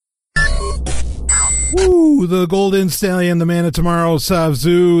Woo, the Golden Stallion, the man of tomorrow,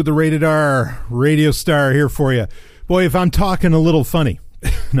 Savzu, the rated R radio star here for you. Boy, if I'm talking a little funny,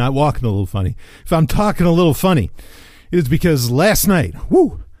 not walking a little funny, if I'm talking a little funny, it's because last night,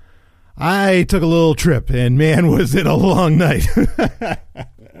 I took a little trip, and man, was it a long night.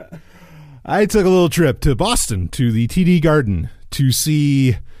 I took a little trip to Boston, to the TD Garden, to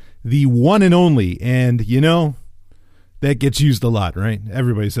see the one and only, and you know, that gets used a lot, right?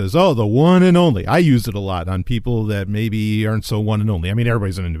 Everybody says, oh, the one and only. I use it a lot on people that maybe aren't so one and only. I mean,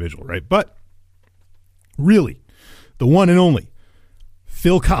 everybody's an individual, right? But really, the one and only,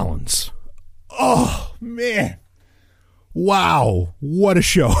 Phil Collins. Oh, man. Wow. What a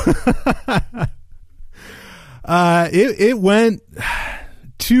show. It went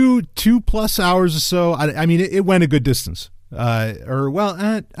two plus hours or so. I mean, it went a good distance. Somewhere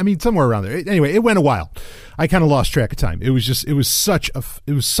around there. Anyway, it went a while. I kind of lost track of time. It was such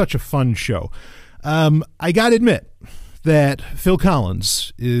a fun show. I got to admit that Phil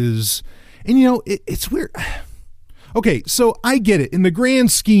Collins is, and you know, it's weird. Okay, so I get it in the grand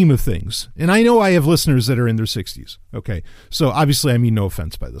scheme of things, and I know I have listeners that are in their 60s. Okay, so obviously I mean no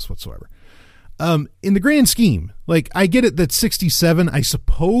offense by this whatsoever. In the grand scheme, like I get it that 67, I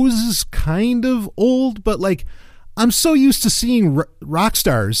suppose, is kind of old, but like, I'm so used to seeing rock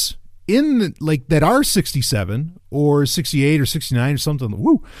stars in like that are 67 or 68 or 69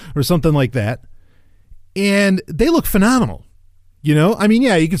 or something like that. And they look phenomenal. You know, I mean,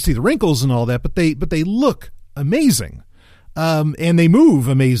 yeah, you can see the wrinkles and all that, but they look amazing. And they move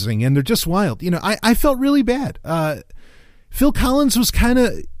amazing, and they're just wild. You know, I felt really bad. Phil Collins was kind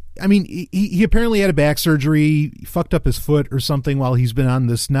of, I mean, he apparently had a back surgery, fucked up his foot or something while he's been on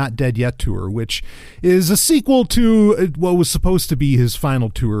this Not Dead Yet tour, which is a sequel to what was supposed to be his final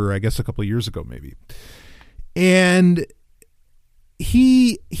tour, I guess a couple of years ago, maybe. And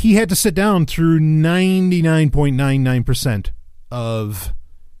he had to sit down through 99.99% of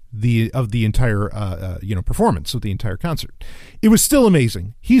the entire performance of the entire concert. It was still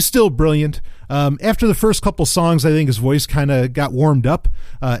amazing. He's still brilliant. After the first couple songs, I think his voice kind of got warmed up.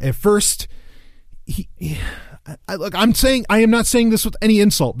 At first, I am not saying this with any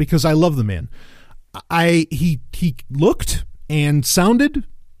insult because I love the man. He looked and sounded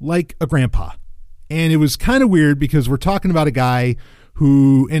like a grandpa, and it was kind of weird because we're talking about a guy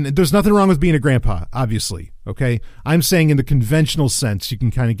who, and there's nothing wrong with being a grandpa, obviously. Okay. I'm saying in the conventional sense, you can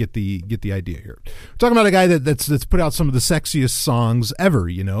kind of get the idea here. We're talking about a guy that's put out some of the sexiest songs ever,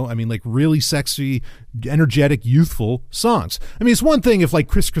 you know, I mean, like really sexy, energetic, youthful songs. I mean, it's one thing if like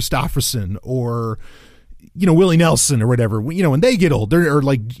Chris Christopherson or, you know, Willie Nelson or whatever, you know, when they get old, or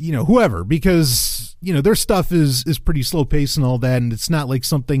like, you know, whoever, because, you know, their stuff is pretty slow paced and all that. And it's not like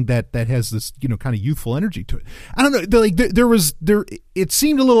something that has this, you know, kind of youthful energy to it. I don't know. It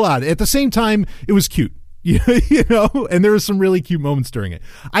seemed a little odd. At the same time, it was cute, you know, and there were some really cute moments during it.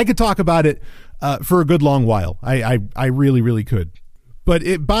 I could talk about it for a good long while. I really, really could.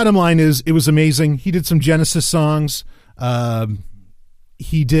 But bottom line is, it was amazing. He did some Genesis songs.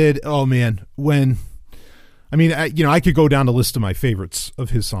 He did, oh man, I could go down the list of my favorites of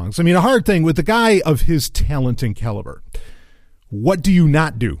his songs. I mean, a hard thing with the guy of his talent and caliber. What do you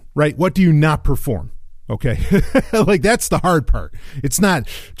not do, right? What do you not perform? Okay. Like that's the hard part. It's not,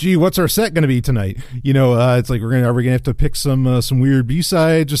 gee, what's our set going to be tonight? You know, it's like, are we going to have to pick some weird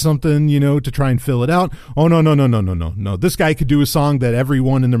B-sides or something, you know, to try and fill it out. Oh, no. This guy could do a song that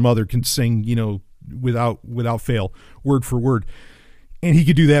everyone and their mother can sing, you know, without fail, word for word. And he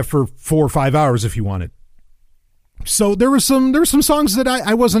could do that for 4 or 5 hours if he wanted. So there were some songs that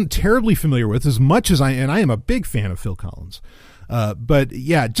I wasn't terribly familiar with as much as I am a big fan of Phil Collins. But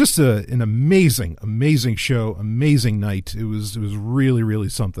yeah, just an amazing show, amazing night. It was really, really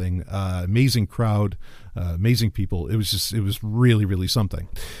something. Amazing crowd, amazing people. It was really, really something.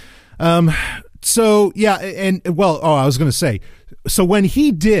 So yeah, I was going to say, so when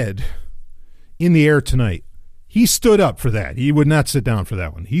he did In the Air Tonight, he stood up for that. He would not sit down for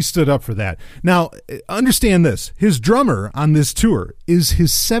that one. He stood up for that. Now, understand this. His drummer on this tour is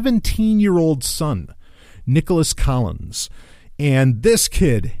his 17-year-old son, Nicholas Collins. And this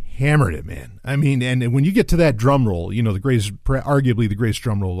kid hammered it, man. I mean, and when you get to that drum roll, you know, arguably the greatest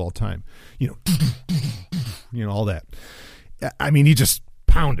drum roll of all time, you know, all that. I mean, he just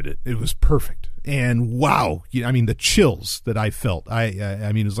pounded it. It was perfect. And wow. I mean, the chills that I felt,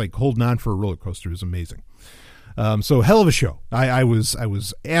 I mean, it was like holding on for a roller coaster. It was amazing. So hell of a show. I was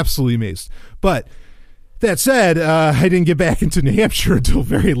absolutely amazed. But that said, I didn't get back into New Hampshire until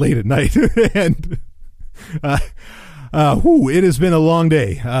very late at night. And It has been a long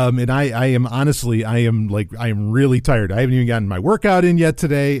day. And I am really tired. I haven't even gotten my workout in yet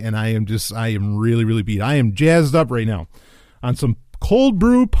today. And I am really, really beat. I am jazzed up right now on some cold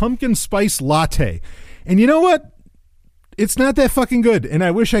brew pumpkin spice latte. And you know what? It's not that fucking good. And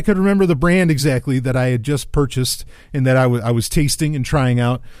I wish I could remember the brand exactly that I had just purchased and that I was tasting and trying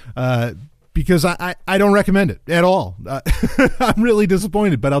out. Because I don't recommend it at all. I'm really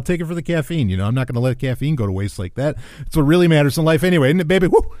disappointed, but I'll take it for the caffeine. You know, I'm not going to let caffeine go to waste like that. It's what really matters in life anyway, isn't it, baby?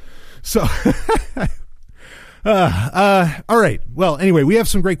 Woo! So, all right. Well, anyway, we have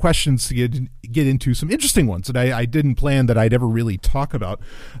some great questions to get into, some interesting ones that I didn't plan that I'd ever really talk about.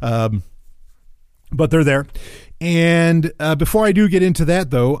 But they're there. And before I do get into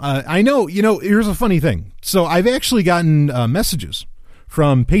that, though, I know, here's a funny thing. So I've actually gotten messages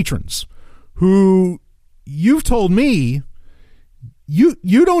from patrons who you've told me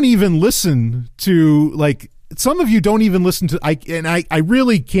you don't even listen to, like, some of you don't even listen to, I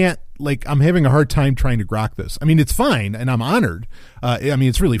really can't, like, I'm having a hard time trying to grok this. I mean, it's fine, and I'm honored.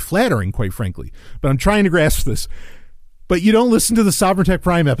 It's really flattering, quite frankly, but I'm trying to grasp this. But you don't listen to the Sovereign Tech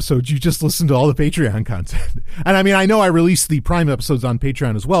Prime episodes. You just listen to all the Patreon content. And I mean, I know I released the Prime episodes on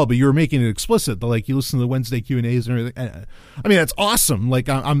Patreon as well, but you were making it explicit. Like, you listen to the Wednesday Q&As and everything. I mean, that's awesome. Like,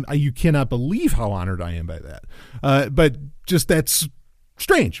 you cannot believe how honored I am by that. But just that's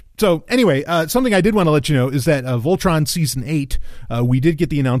strange. So anyway, something I did want to let you know is that Voltron Season 8, we did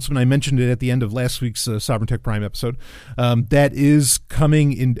get the announcement. I mentioned it at the end of last week's Sovereign Tech Prime episode. That is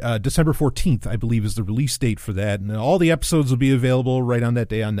coming in December 14th, I believe, is the release date for that. And all the episodes will be available right on that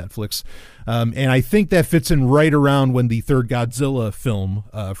day on Netflix. And I think that fits in right around when the third Godzilla film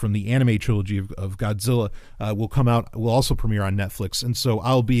from the anime trilogy of Godzilla will come out, will also premiere on Netflix. And so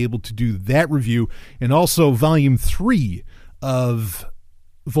I'll be able to do that review. And also Volume 3 of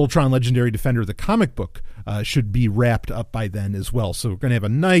Voltron Legendary Defender, the comic book, should be wrapped up by then as well. So we're going to have a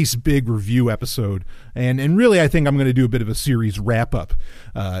nice big review episode. And really, I think I'm going to do a bit of a series wrap up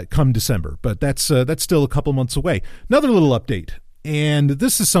come December. But that's still a couple months away. Another little update. And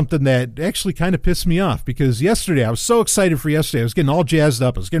this is something that actually kind of pissed me off, because yesterday, I was so excited for yesterday. I was getting all jazzed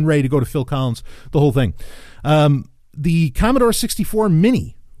up. I was getting ready to go to Phil Collins, the whole thing. The Commodore 64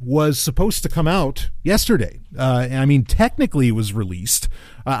 Mini was supposed to come out yesterday. I mean, technically it was released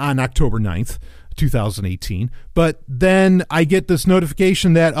on October 9th, 2018. But then I get this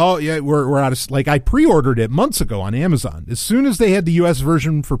notification that, oh, yeah, we're out of, like, I pre-ordered it months ago on Amazon. As soon as they had the U.S.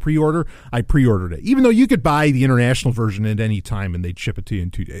 version for pre-order, I pre-ordered it. Even though you could buy the international version at any time and they'd ship it to you in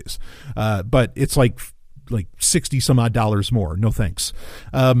 2 days. But it's like $60 some odd more. No thanks.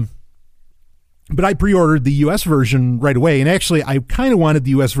 But I pre-ordered the U.S. version right away. And actually, I kind of wanted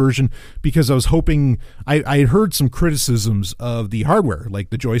the U.S. version because I was hoping, I had heard some criticisms of the hardware, like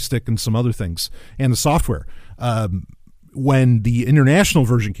the joystick and some other things, and the software, when the international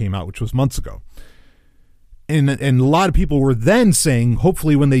version came out, which was months ago. And a lot of people were then saying,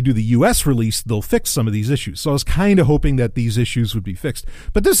 hopefully when they do the U.S. release, they'll fix some of these issues. So I was kind of hoping that these issues would be fixed.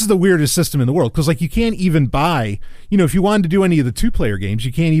 But this is the weirdest system in the world, because, like, you can't even buy, if you wanted to do any of the two-player games,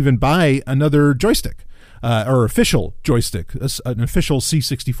 you can't even buy another joystick, or official joystick, an official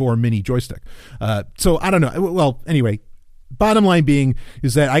C64 mini joystick. So I don't know. Well, anyway, bottom line being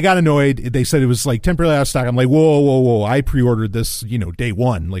is that I got annoyed. They said it was like temporarily out of stock. I'm like, whoa. I pre-ordered this, day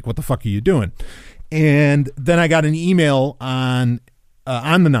one. Like, what the fuck are you doing? And then I got an email on the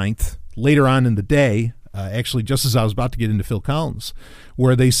 9th, later on in the day, actually just as I was about to get into Phil Collins,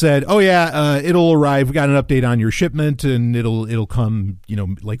 where they said, oh yeah, it'll arrive. We got an update on your shipment and it'll come,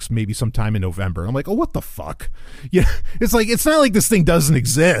 like maybe sometime in November. I'm like, oh, what the fuck? Yeah. It's like, it's not like this thing doesn't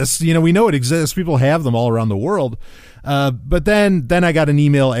exist. We know it exists. People have them all around the world. But then I got an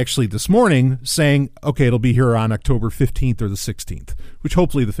email actually this morning saying, okay, it'll be here on October 15th or the 16th, which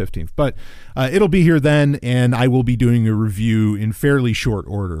hopefully the 15th, but it'll be here then, and I will be doing a review in fairly short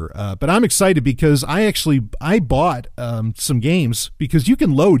order. But I'm excited because I bought some games, because you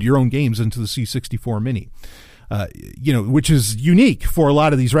can load your own games into the C64 Mini. Which is unique for a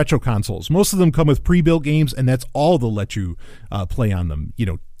lot of these retro consoles. Most of them come with pre-built games, and that's all they'll let you play on them,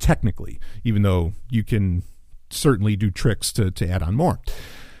 technically, even though you can certainly do tricks to add on more.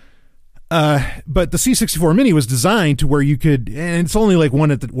 But the C64 Mini was designed to where you could, and it's only like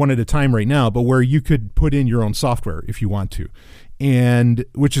one at a time right now, but where you could put in your own software if you want to, and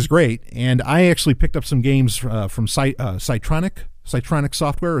which is great. And I actually picked up some games from Cytronic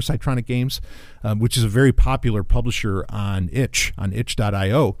Software, or Cytronic Games, which is a very popular publisher on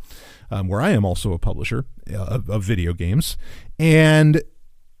itch.io, where I am also a publisher of video games. And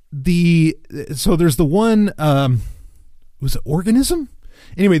so there's the one, was it Organism?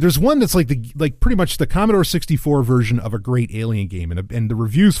 Anyway, there's one that's like pretty much the Commodore 64 version of a great Alien game, and the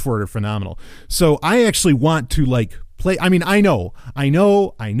reviews for it are phenomenal. So I actually want to like play. I mean, I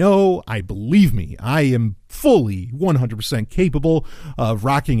believe me, I am fully 100% capable of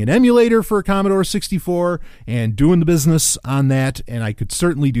rocking an emulator for a Commodore 64 and doing the business on that, and I could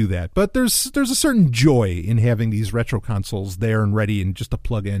certainly do that. But there's a certain joy in having these retro consoles there and ready and just a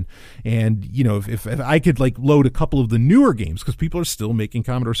plug in. And you know, if I could like load a couple of the newer games, because people are still making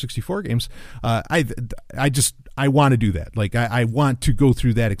Commodore 64 games, I want to do that. Like I want to go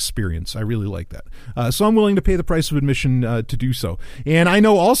through that experience. I really like that. So I'm willing to pay the price of admission to do so. And I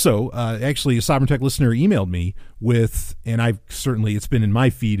know also, actually, a Sovereign Tech listener emailed me with, and it's been in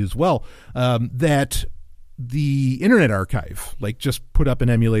my feed as well, that the Internet Archive like just put up an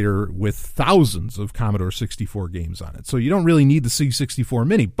emulator with thousands of Commodore 64 games on it. So you don't really need the C64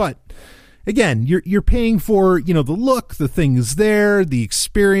 Mini, but again, you're paying for, you know, the look, the things there, the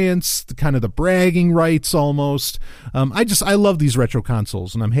experience, the kind of the bragging rights almost. I love these retro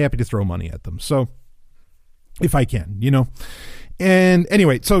consoles, and I'm happy to throw money at them. So if I can, you know. And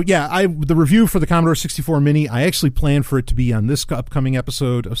anyway, so yeah, the review for the Commodore 64 Mini, I actually plan for it to be on this upcoming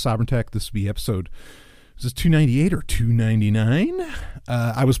episode of Sovereign Tech. This will be episode, is this 298 or 299?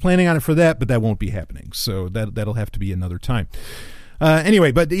 I was planning on it for that, but that won't be happening. So that'll have to be another time.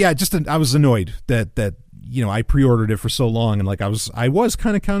 Anyway, but yeah, I was annoyed that you know, I pre-ordered it for so long, and like I was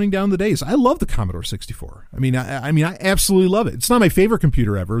kind of counting down the days. I love the Commodore 64. I mean, I absolutely love it. It's not my favorite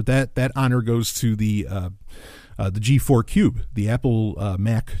computer ever. That honor goes to the G4 Cube, the Apple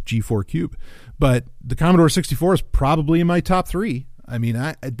Mac G4 Cube. But the Commodore 64 is probably in my top 3. I mean,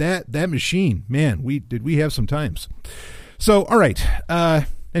 that machine, man, we have some times. So, all right.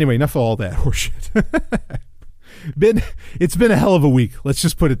 Anyway, enough of all that horseshit. It's been a hell of a week. Let's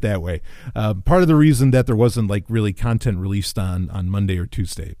just put it that way. Part of the reason that there wasn't like really content released on Monday or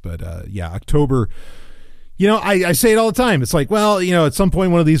Tuesday, but yeah, October. You know, I say it all the time. It's like, well, you know, at some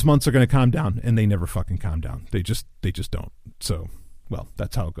point one of these months are going to calm down, and they never fucking calm down. They just don't. So, well,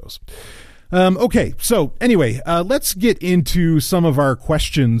 that's how it goes. Okay, so anyway, let's get into some of our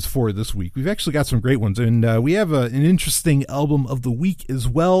questions for this week. We've actually got some great ones, and we have an interesting album of the week as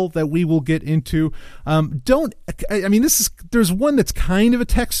well that we will get into. There's one that's kind of a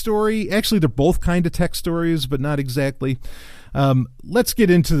tech story. Actually, they're both kind of tech stories, but not exactly. Let's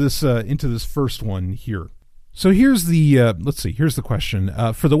get into this first one here. So here's here's the question.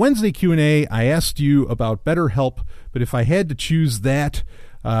 For the Wednesday Q&A, I asked you about BetterHelp, but if I had to choose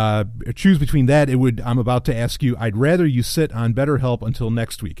between that, I'm about to ask you, I'd rather you sit on BetterHelp until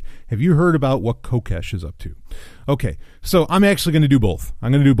next week. Have you heard about what Kokesh is up to? Okay, so I'm actually going to do both.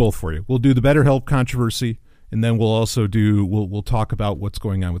 I'm going to do both for you. We'll do the BetterHelp controversy, and then we'll also we'll talk about what's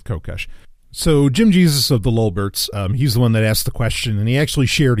going on with Kokesh. So Jim Jesus of the Lulberts, he's the one that asked the question, and he actually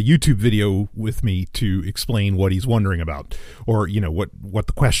shared a YouTube video with me to explain what he's wondering about, or, you know, what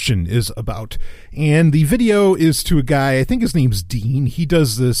the question is about. And the video is to a guy, I think his name's Dean. He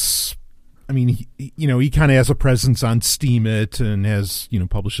does this, I mean, he kind of has a presence on Steemit and has, you know,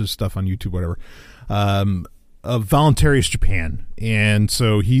 publishes stuff on YouTube, whatever, of Voluntarious Japan. And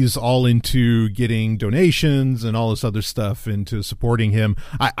so he's all into getting donations and all this other stuff into supporting him.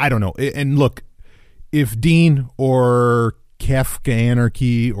 I don't know. And look, if Dean or Kafka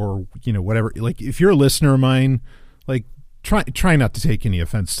Anarchy or, you know, whatever, like if you're a listener of mine, like try not to take any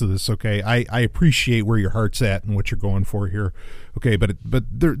offense to this. Okay. I appreciate where your heart's at and what you're going for here. Okay. But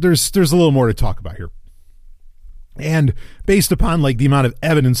there's a little more to talk about here. And based upon like the amount of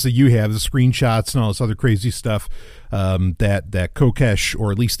evidence that you have, the screenshots and all this other crazy stuff, that Kokesh,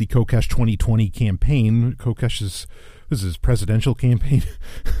 or at least the Kokesh 2020 campaign, Kokesh's, this is his presidential campaign.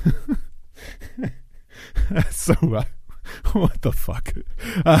 So what the fuck?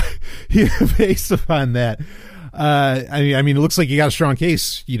 Based upon that, I mean, it looks like you got a strong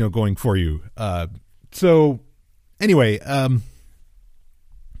case, you know, going for you. So anyway,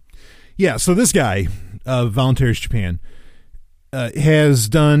 yeah. So this guy, Voluntarious Japan, has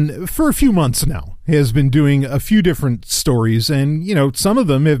done for a few months now, has been doing a few different stories, and, you know, some of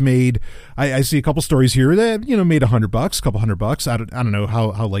them have made, I see a couple stories here that, you know, made $100, a couple $100. I don't know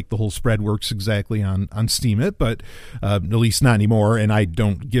how like the whole spread works exactly on Steemit, but at least not anymore. And I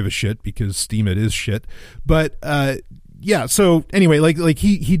don't give a shit because Steemit is shit. But yeah. So anyway, like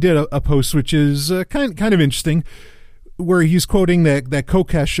he did a post which is kind of interesting, where he's quoting that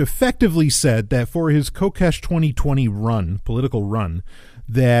Kokesh effectively said that for his Kokesh 2020 political run,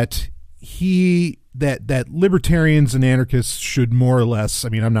 that libertarians and anarchists should more or less, I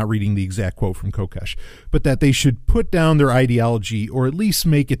mean, I'm not reading the exact quote from Kokesh, but that they should put down their ideology or at least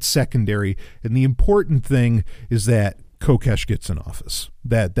make it secondary. And the important thing is that Kokesh gets in office,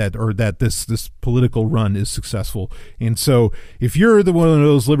 that this political run is successful. And so if you're one of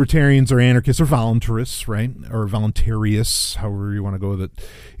those libertarians or anarchists or voluntarists, right, or voluntarists, however you want to go with it,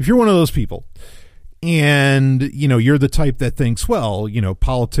 if you're one of those people and, you're the type that thinks, well,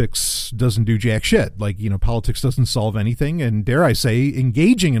 politics doesn't do jack shit, like, politics doesn't solve anything, and dare I say,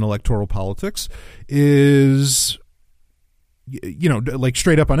 engaging in electoral politics is, like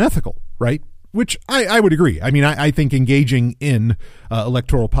straight up unethical, right? Which I would agree. I mean, I think engaging in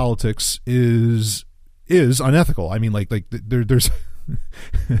electoral politics is unethical. I mean, like there's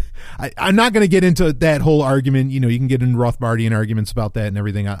I'm not going to get into that whole argument. You can get into Rothbardian arguments about that and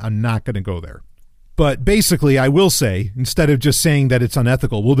everything. I'm not going to go there. But basically, I will say, instead of just saying that it's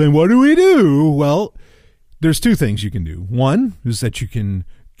unethical, well, then what do we do? Well, there's two things you can do. One is that you can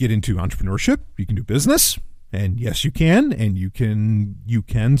get into entrepreneurship. You can do business. And yes, you can, and you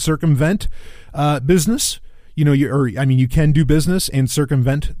can circumvent business. You can do business and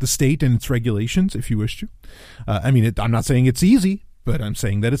circumvent the state and its regulations if you wish to. I'm not saying it's easy, but I'm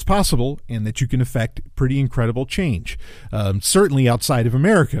saying that it's possible and that you can affect pretty incredible change. Certainly outside of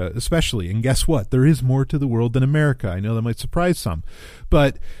America, especially. And guess what? There is more to the world than America. I know that might surprise some,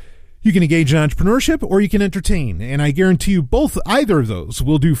 but you can engage in entrepreneurship or you can entertain. And I guarantee you either of those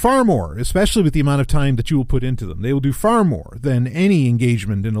will do far more, especially with the amount of time that you will put into them. They will do far more than any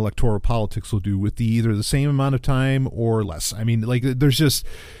engagement in electoral politics will do with either the same amount of time or less. I mean, like, there's just,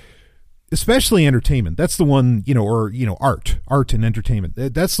 especially entertainment. That's the one, art and entertainment.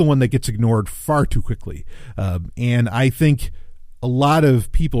 That's the one that gets ignored far too quickly. And I think a lot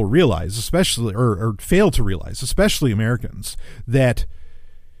of people realize, especially, or fail to realize, especially Americans, that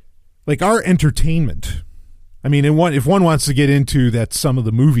like our entertainment, I mean, if one wants to get into that, some of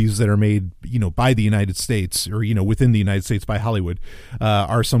the movies that are made, by the United States or, within the United States by Hollywood,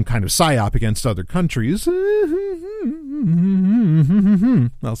 are some kind of psyop against other countries. I'll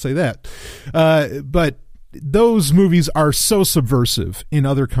say that. But those movies are so subversive in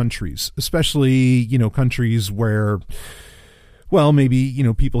other countries, especially, countries where, well,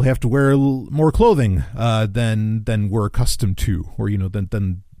 maybe, people have to wear more clothing than we're accustomed to, or,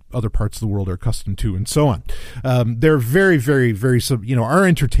 than other parts of the world are accustomed to, and so on. They're very, very, very, our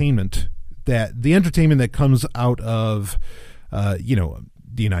entertainment, the entertainment that comes out of,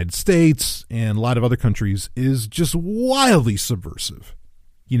 the United States and a lot of other countries is just wildly subversive,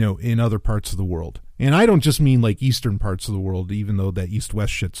 in other parts of the world. And I don't just mean like Eastern parts of the world, even though that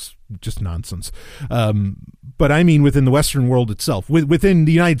East-West shit's just nonsense. But I mean within the Western world itself. Within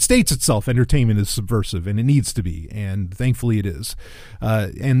the United States itself, entertainment is subversive, and it needs to be, and thankfully it is.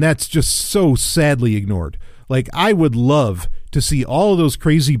 And that's just so sadly ignored. Like, I would love to see all of those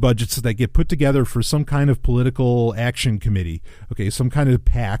crazy budgets that get put together for some kind of political action committee, okay, some kind of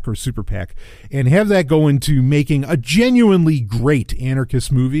PAC or super PAC, and have that go into making a genuinely great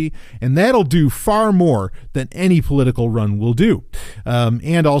anarchist movie, and that'll do far more than any political run will do.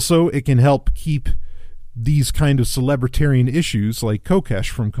 And also, it can help keep these kind of celebritarian issues like Kokesh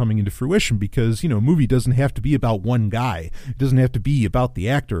from coming into fruition, because, a movie doesn't have to be about one guy. It doesn't have to be about the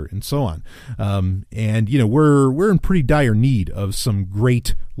actor and so on. And, we're in pretty dire need of some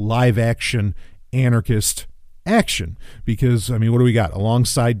great live action anarchist action, because, what do we got?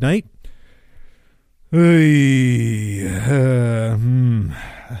 Alongside Night?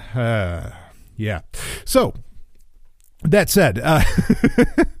 Yeah. So, that said,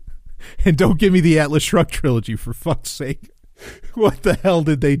 and don't give me the Atlas Shrugged trilogy, for fuck's sake. What the hell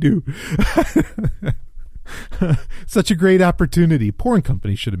did they do? Such a great opportunity. Porn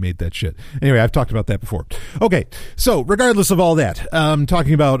company should have made that shit. Anyway, I've talked about that before. Okay, so regardless of all that,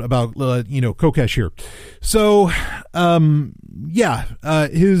 talking about Kokesh here. So,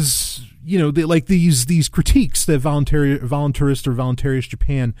 his, these critiques that voluntarist or voluntarist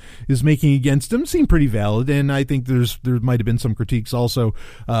Japan is making against him seem pretty valid, and I think there might have been some critiques also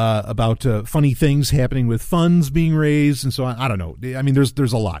about funny things happening with funds being raised and so on. I don't know. I mean,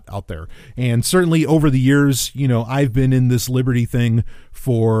 there's a lot out there, and certainly over the years, I've been in this liberty thing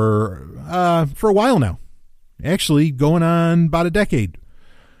for a while now, actually going on about a decade.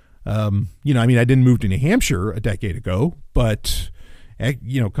 I didn't move to New Hampshire a decade ago, but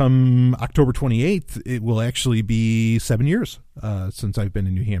come October 28th, it will actually be 7 years since I've been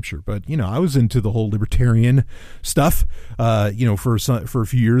in New Hampshire. But, I was into the whole libertarian stuff, for a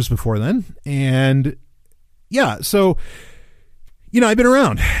few years before then. And, so, I've been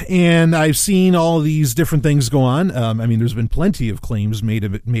around, and I've seen all these different things go on. There's been plenty of claims made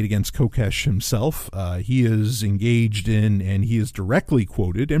against Kokesh himself. He is engaged in, and he is directly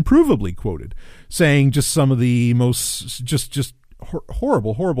quoted and provably quoted, saying just some of the most just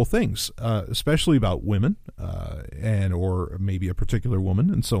horrible things, especially about women, and or maybe a particular woman,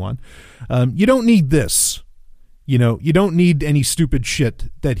 and so on. You don't need this. You don't need any stupid shit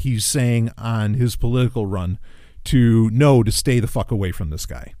that he's saying on his political run to know to stay the fuck away from this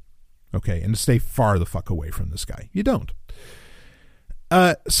guy. Okay, and to stay far the fuck away from this guy. You don't.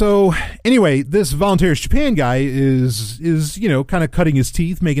 So anyway, this Voluntarist Japan guy is kind of cutting his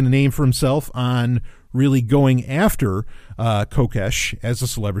teeth, making a name for himself on really going after Kokesh as a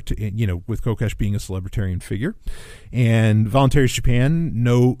celebrity, with Kokesh being a celebritarian figure. And Voluntarist Japan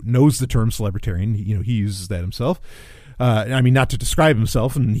knows the term celebritarian. He uses that himself. Not to describe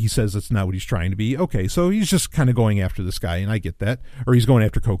himself, and he says that's not what he's trying to be. Okay, so he's just kind of going after this guy, and I get that. Or he's going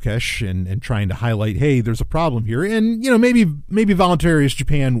after Kokesh and trying to highlight, hey, there's a problem here. And, maybe Voluntarist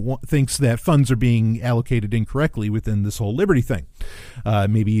Japan thinks that funds are being allocated incorrectly within this whole Liberty thing.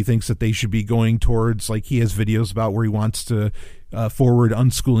 Maybe he thinks that they should be going towards, like, he has videos about where he wants to forward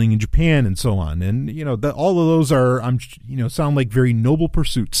unschooling in Japan and so on. And, all of those are, sound like very noble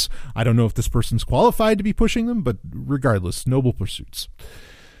pursuits. I don't know if this person's qualified to be pushing them, but regardless, noble pursuits.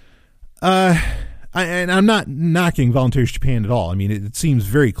 And I'm not knocking Voluntarist Japan at all. I mean, it seems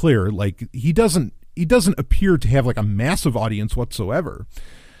very clear. Like, he doesn't appear to have like a massive audience whatsoever.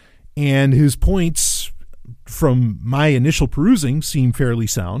 And his points, from my initial perusing, seem fairly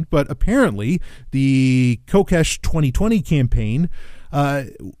sound, but apparently the Kokesh 2020 campaign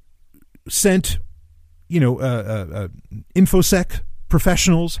sent, InfoSec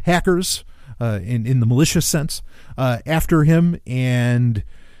professionals, hackers, in the malicious sense, after him. And,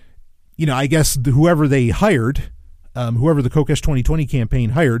 I guess whoever they hired, whoever the Kokesh 2020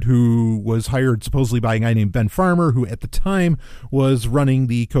 campaign hired, who was hired supposedly by a guy named Ben Farmer, who at the time was running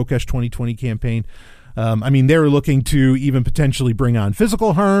the Kokesh 2020 campaign. They were looking to even potentially bring on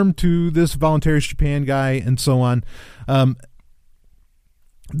physical harm to this Voluntarist Japan guy and so on.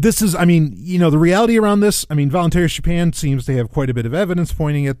 This is, the reality around this, Voluntarist Japan seems to have quite a bit of evidence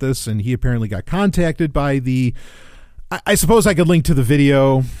pointing at this, and he apparently got contacted by the, I suppose I could link to the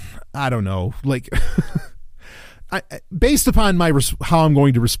video. I don't know. Like, based upon how I'm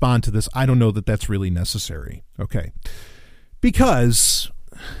going to respond to this, I don't know that that's really necessary. Okay. Because,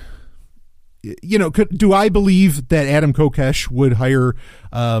 do I believe that Adam Kokesh would hire,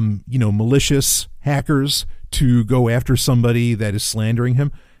 malicious hackers to go after somebody that is slandering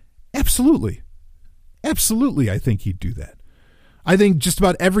him? Absolutely. Absolutely, I think he'd do that. I think just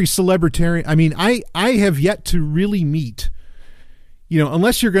about every celebritarian, I have yet to really meet,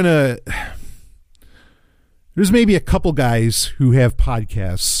 unless you're going to, there's maybe a couple guys who have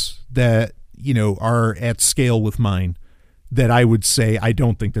podcasts that, are at scale with mine that I would say I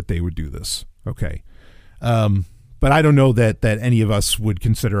don't think that they would do this. Okay. But I don't know that any of us would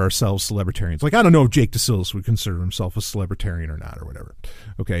consider ourselves celebritarians. Like, I don't know if Jake DeSillis would consider himself a celebritarian or not, or whatever.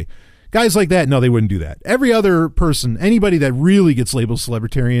 Okay. Guys like that, no, they wouldn't do that. Every other person, anybody that really gets labeled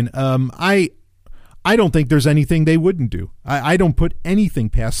celebritarian, I don't think there's anything they wouldn't do. I don't put anything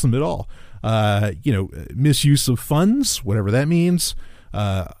past them at all. Misuse of funds, whatever that means,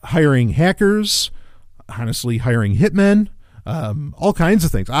 hiring hackers, honestly, hiring hitmen, all kinds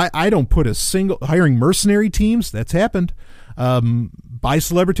of things. I don't put hiring mercenary teams. That's happened, by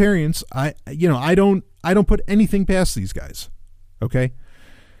celebritarians. I don't put anything past these guys. Okay.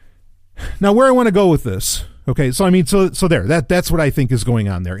 Now, where I want to go with this. Okay. So, so there, that's what I think is going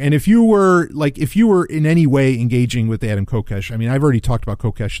on there. And if you were in any way engaging with Adam Kokesh, I've already talked about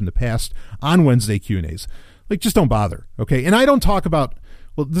Kokesh in the past on Wednesday Q&As, like, just don't bother. Okay. And I don't talk about,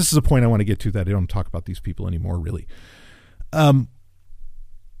 well, this is a point I want to get to, that I don't talk about these people anymore, really. But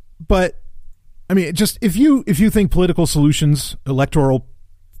just if you think political solutions, electoral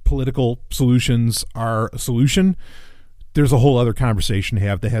political solutions are a solution, there's a whole other conversation to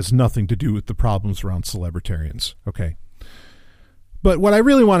have that has nothing to do with the problems around celebritarians. Okay. But what I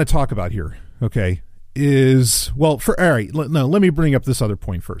really want to talk about here, okay, is, all right, let me bring up this other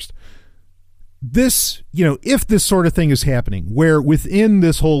point first. This, if this sort of thing is happening, where within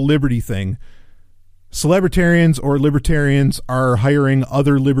this whole liberty thing, celebritarians or libertarians are hiring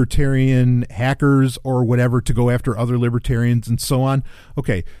other libertarian hackers or whatever to go after other libertarians and so on.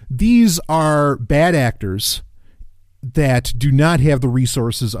 Okay, these are bad actors that do not have the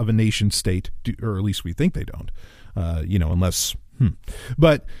resources of a nation state, or at least we think they don't, unless,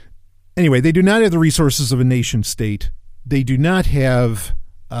 But anyway, they do not have the resources of a nation state. They do not have,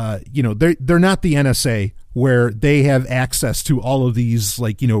 they're not the NSA, where they have access to all of these,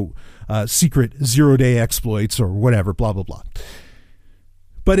 secret zero-day exploits or whatever, blah, blah, blah.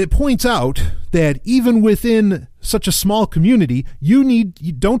 But it points out that even within such a small community, you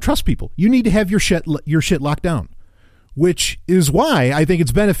don't trust people. You need to have your shit locked down. which is why I think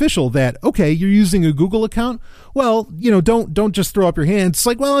it's beneficial that, okay, you're using a Google account. Well, don't just throw up your hands. It's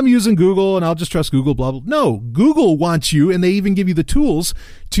like, well, I'm using Google and I'll just trust Google, blah, blah. No, Google wants you, and they even give you the tools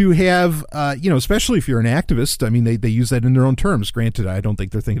to have, especially if you're an activist. I mean, they use that in their own terms. Granted, I don't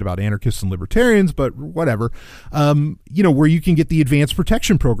think they're thinking about anarchists and libertarians, but whatever. Where you can get the advanced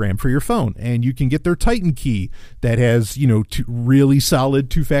protection program for your phone, and you can get their Titan key that has, really solid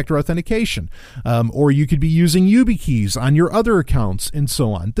two-factor authentication. Or you could be using YubiKeys on your other accounts and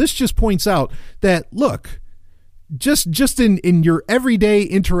so on. This just points out that, look, just in your everyday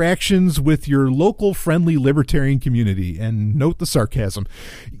interactions with your local friendly libertarian community, and note the sarcasm,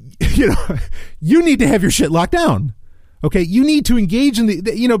 you need to have your shit locked down. Okay, you need to engage in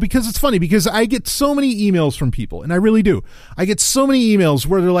because it's funny, because I get so many emails from people, and I really do. I get so many emails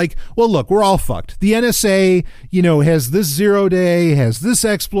where they're like, well, look, we're all fucked. The NSA, has this 0 day, has this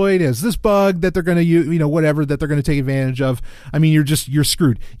exploit, has this bug that they're going to use, whatever, that they're going to take advantage of. I mean, you're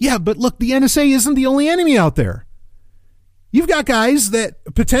screwed. Yeah, but look, the NSA isn't the only enemy out there. You've got guys that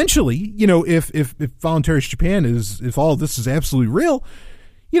potentially, if Voluntarists Japan if all of this is absolutely real,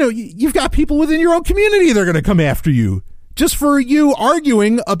 you've got people within your own community that are going to come after you just for you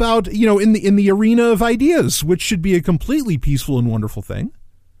arguing about, in the arena of ideas, which should be a completely peaceful and wonderful thing.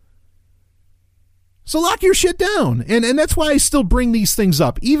 So lock your shit down. And that's why I still bring these things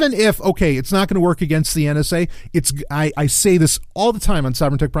up. Even if, okay, it's not going to work against the NSA. I say this all the time on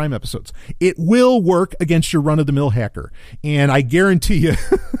Sovereign Tech Prime episodes. It will work against your run-of-the-mill hacker. And I guarantee you...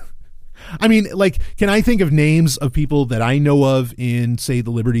 I mean, can I think of names of people that I know of in, say,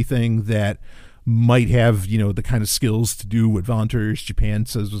 the Liberty thing that might have, the kind of skills to do what Voluntarists Japan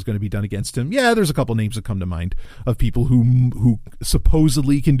says was going to be done against him? Yeah, there's a couple names that come to mind of people who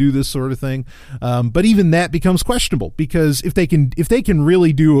supposedly can do this sort of thing. But even that becomes questionable, because if they can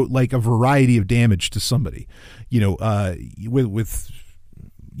really do a variety of damage to somebody, with a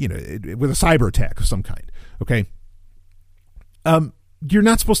cyber attack of some kind, okay, you're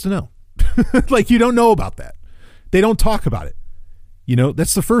not supposed to know. You don't know about that. They don't talk about it.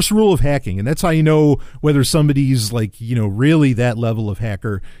 That's the first rule of hacking. And that's how you know whether somebody's really that level of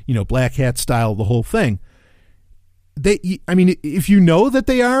hacker, black hat style, the whole thing. If you know that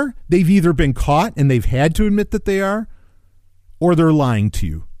they are, they've either been caught and they've had to admit that they are, or they're lying to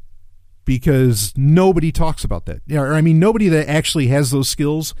you, because nobody talks about that. Nobody that actually has those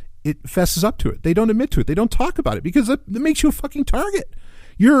skills, it fesses up to it. They don't admit to it. They don't talk about it, because it makes you a fucking target.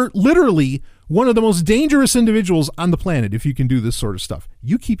 You're literally one of the most dangerous individuals on the planet if you can do this sort of stuff.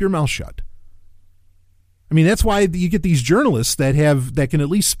 You keep your mouth shut. That's why you get these journalists that can at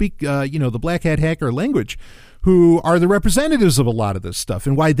least speak, the black hat hacker language, who are the representatives of a lot of this stuff,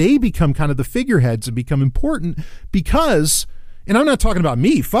 and why they become kind of the figureheads and become important, because, and I'm not talking about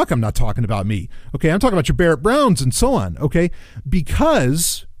me. Fuck, I'm not talking about me. Okay, I'm talking about your Barrett Browns and so on. Okay,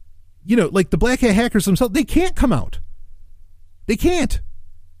 because, the black hat hackers themselves, they can't come out. They can't.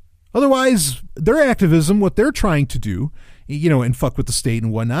 Otherwise, their activism, what they're trying to do, and fuck with the state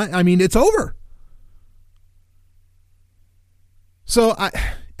and whatnot, it's over. So,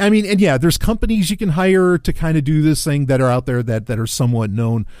 and yeah, there's companies you can hire to kind of do this thing that are out there that are somewhat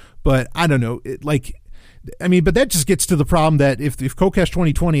known, but I don't know, but that just gets to the problem that if Kokesh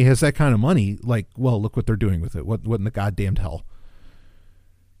 2020 has that kind of money, well, look what they're doing with it. What in the goddamned hell?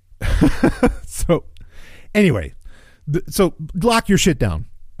 So, anyway, so lock your shit down.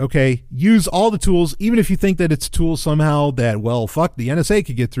 Okay, use all the tools, even if you think that it's a tool somehow that, well, fuck, the NSA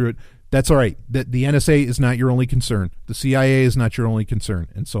could get through it. That's all right. That the NSA is not your only concern. The CIA is not your only concern,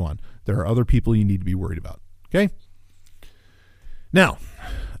 and so on. There are other people you need to be worried about. Okay. Now,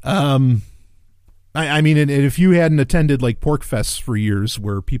 and if you hadn't attended pork fests for years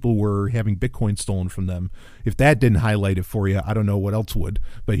where people were having Bitcoin stolen from them, if that didn't highlight it for you, I don't know what else would.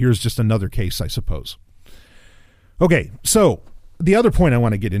 But here's just another case, I suppose. Okay, so the other point I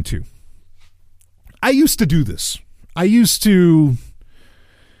want to get into. I used to do this. I used to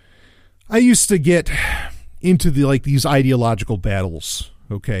get into these ideological battles,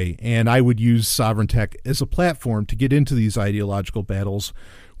 okay? And I would use Sovereign Tech as a platform to get into these ideological battles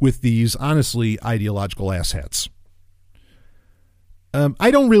with these, honestly, ideological asshats.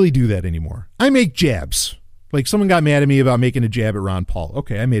 I don't really do that anymore. I make jabs. Someone got mad at me about making a jab at Ron Paul.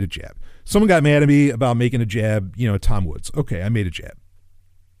 Okay, I made a jab. Someone got mad at me about making a jab, at Tom Woods. Okay, I made a jab.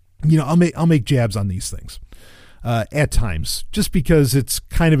 I'll make jabs on these things at times, just because it's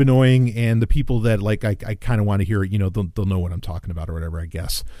kind of annoying, and the people that I kind of want to hear it, they'll know what I'm talking about or whatever, I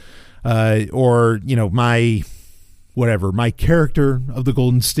guess. Or my character of the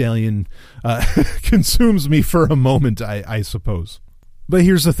Golden Stallion consumes me for a moment, I suppose. But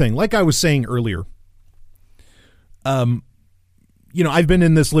here's the thing, like I was saying earlier, I've been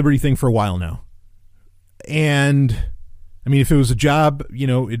in this Liberty thing for a while now. And I mean, if it was a job,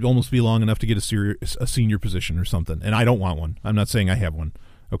 it'd almost be long enough to get a senior position or something. And I don't want one. I'm not saying I have one.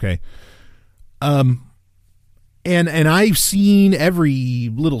 Okay. And I've seen every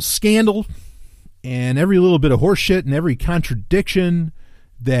little scandal and every little bit of horseshit and every contradiction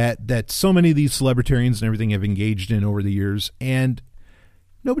that so many of these celebritarians and everything have engaged in over the years. And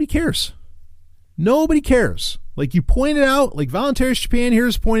nobody cares. Nobody cares. Like you pointed out, like Voluntarist Japan here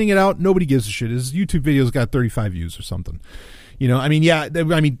is pointing it out. Nobody gives a shit. His YouTube video's got 35 views or something.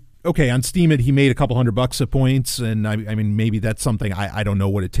 Okay, on Steam he made a couple $100 at points, and I mean maybe that's something I don't know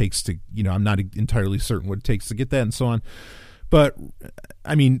what it takes to, I'm not entirely certain what it takes to get that and so on. But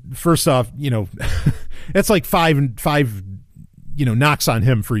I mean, first off, that's like five knocks on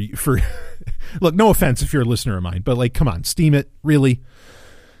him for look, no offense if you're a listener of mine, but like, come on, Steam it, really.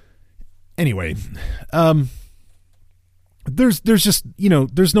 Anyway, there's just,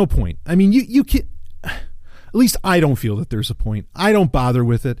 there's no point. I mean, you can, at least I don't feel that there's a point. I don't bother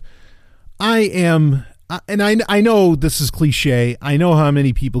with it. I know this is cliche. I know how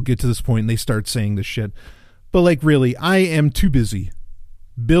many people get to this point and they start saying this shit, but like, really, I am too busy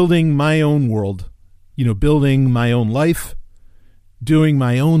building my own world, building my own life, doing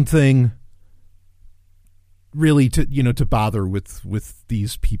my own thing, really to bother with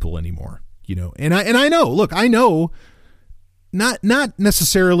these people anymore, and I know, look, I know not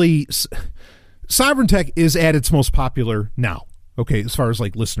necessarily Sovereign Tech is at its most popular now. Okay. As far as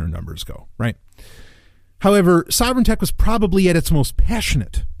like listener numbers go. Right. However, Sovereign Tech was probably at its most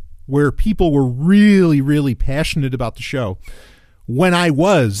passionate, where people were really, really passionate about the show when I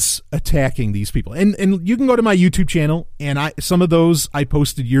was attacking these people. And you can go to my YouTube channel, and some of those I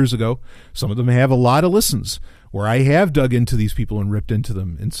posted years ago. Some of them have a lot of listens where I have dug into these people and ripped into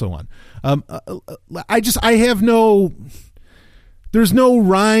them and so on. There's no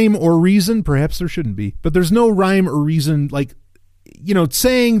rhyme or reason, perhaps there shouldn't be, but there's no rhyme or reason, like,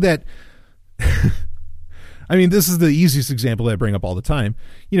 saying that, I mean, this is the easiest example that I bring up all the time.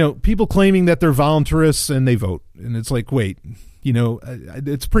 People claiming that they're voluntarists and they vote. And it's like, wait,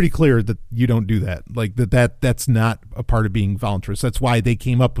 it's pretty clear that you don't do that. Like that's not a part of being voluntarist. That's why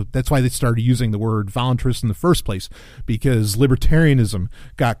that's why they started using the word voluntarist in the first place, because libertarianism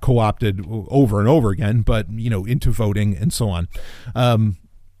got co-opted over and over again, but, into voting and so on.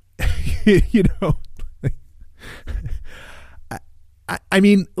 I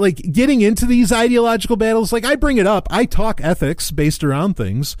mean, like getting into these ideological battles, like I bring it up, I talk ethics based around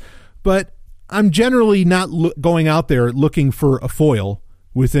things, but I'm generally not going out there looking for a foil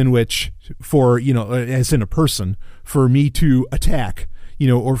within which as in a person, for me to attack,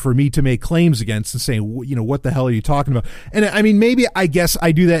 or for me to make claims against and say, what the hell are you talking about? And I mean, maybe I guess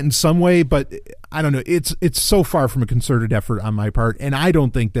I do that in some way, but I don't know. It's so far from a concerted effort on my part. And I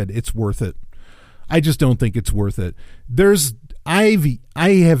don't think that it's worth it. I just don't think it's worth it. There's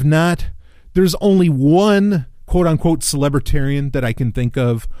only one quote unquote celebritarian that I can think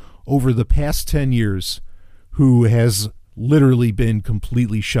of over the past 10 years who has literally been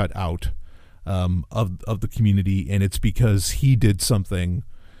completely shut out of the community. And it's because he did something,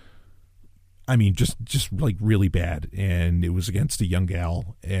 I mean, just like really bad. And it was against a young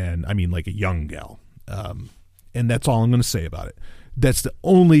gal, and I mean like a young gal. And that's all I'm going to say about it. That's the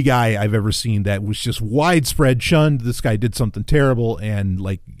only guy I've ever seen that was just widespread shunned. This guy did something terrible, and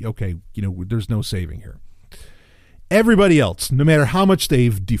like, okay, there's no saving here. Everybody else, no matter how much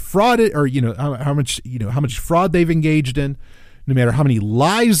they've defrauded, or how much fraud they've engaged in, no matter how many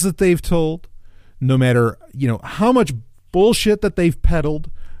lies that they've told, no matter how much bullshit that they've peddled,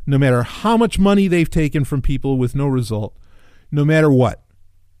 no matter how much money they've taken from people with no result, no matter what,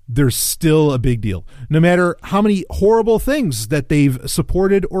 there's still a big deal. No matter how many horrible things that they've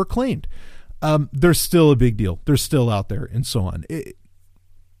supported or claimed, there's still a big deal. They're still out there and so on.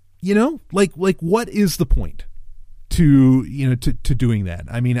 Like what is the point to doing that?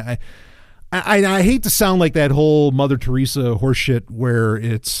 I mean, I hate to sound like that whole Mother Teresa horseshit where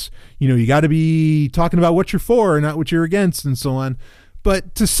it's, you got to be talking about what you're for and not what you're against and so on.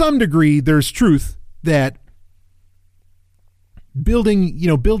 But to some degree, there's truth that building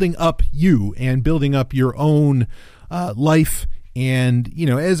up you and building up your own life, and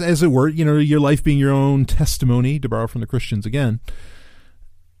as it were, your life being your own testimony, to borrow from the Christians again.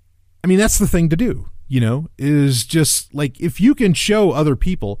 I mean, that's the thing to do, is just like, if you can show other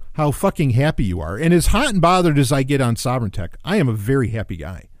people how fucking happy you are. And as hot and bothered as I get on Sovereign Tech, I am a very happy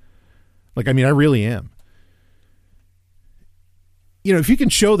guy. Like, I mean, I really am. If you can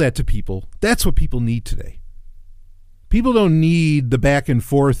show that to people, that's what people need today. People don't need the back and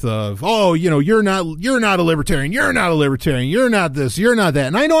forth of, oh, you're not a libertarian. You're not a libertarian. You're not this. You're not that.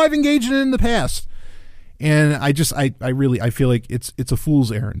 And I know I've engaged in it in the past. And I feel like it's a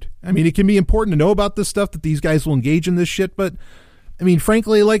fool's errand. I mean, it can be important to know about this stuff, that these guys will engage in this shit. But I mean,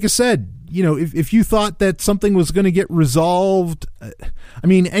 frankly, like I said, if you thought that something was going to get resolved,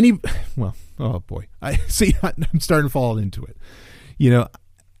 oh boy, I'm starting to fall into it.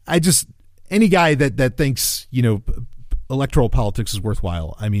 Any guy that thinks, electoral politics is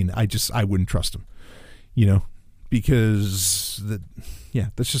worthwhile, I mean, I wouldn't trust him, because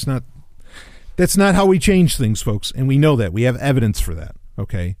that's not how we change things, folks. And we know that. We have evidence for that.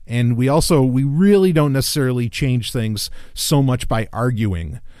 Okay. And we really don't necessarily change things so much by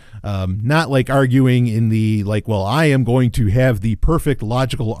arguing. Not like arguing in the, I am going to have the perfect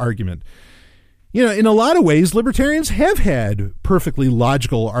logical argument. In a lot of ways, libertarians have had perfectly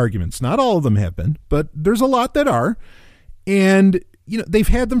logical arguments. Not all of them have been, but there's a lot that are. And, they've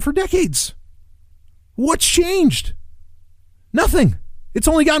had them for decades. What's changed? Nothing. It's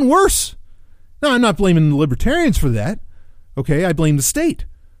only gotten worse. Now, I'm not blaming the libertarians for that. Okay, I blame the state.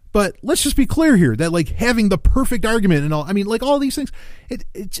 But let's just be clear here that, having the perfect argument and all, I mean, all these things,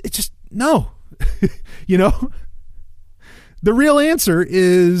 it just, no. The real answer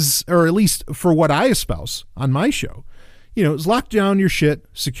is, or at least for what I espouse on my show, is lock down your shit,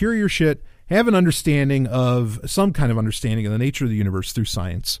 secure your shit, have an understanding of, some kind of understanding of the nature of the universe through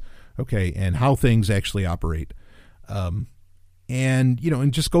science, okay, and how things actually operate. And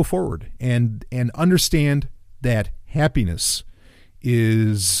just go forward and understand that happiness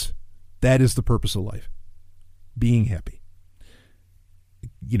is the purpose of life. Being happy.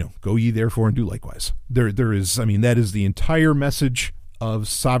 Go ye therefore and do likewise. That is the entire message of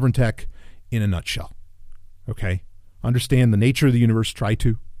Sovereign Tech in a nutshell. Okay. Understand the nature of the universe. Try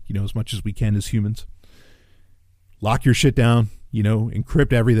to, as much as we can as humans. Lock your shit down,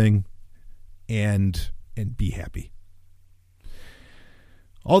 encrypt everything and be happy.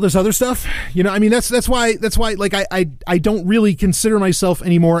 All this other stuff, that's why I don't really consider myself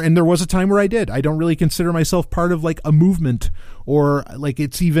anymore. And there was a time where I did. I don't really consider myself part of a movement, or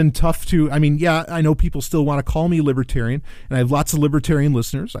it's even tough to, I know people still want to call me libertarian, and I have lots of libertarian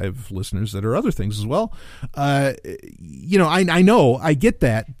listeners. I have listeners that are other things as well. I know, I get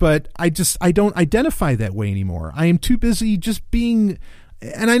that, but I don't identify that way anymore. I am too busy just being,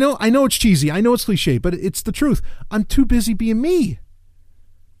 and I know it's cheesy. I know it's cliche, but it's the truth. I'm too busy being me.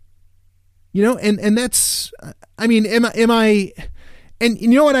 And that's, am I, and you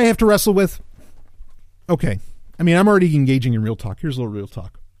know what I have to wrestle with? Okay. I'm already engaging in real talk. Here's a little real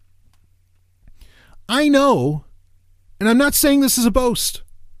talk. I know, and I'm not saying this is a boast.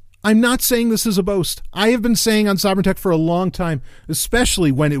 I have been saying on Sovereign Tech for a long time,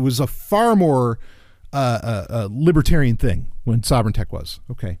 especially when it was a far more libertarian thing, when Sovereign Tech was.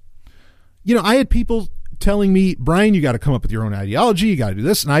 Okay. I had people telling me, Brian, you got to come up with your own ideology. You got to do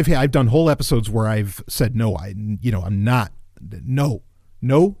this. And I've done whole episodes where I've said, no, I'm not, no,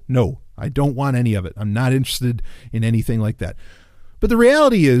 I don't want any of it. I'm not interested in anything like that. But the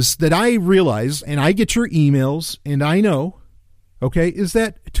reality is that I realize, and I get your emails, and I know, okay, is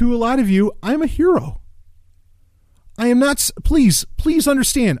that to a lot of you, I'm a hero. I am not, please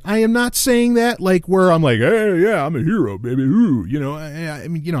understand. I am not saying that where I'm hey, yeah, I'm a hero, baby. Ooh,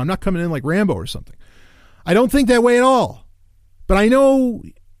 I'm not coming in like Rambo or something. I don't think that way at all. But I know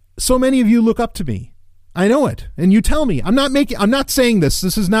so many of you look up to me. I know it. And you tell me. I'm not saying this.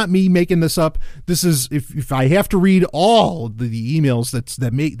 This is not me making this up. This is, if I have to read all the emails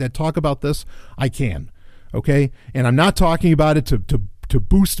that talk about this, I can. Okay? And I'm not talking about it to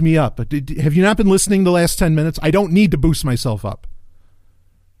boost me up. Have you not been listening the last 10 minutes? I don't need to boost myself up.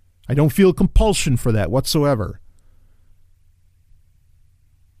 I don't feel compulsion for that whatsoever.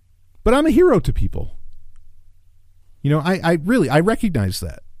 But I'm a hero to people. I recognize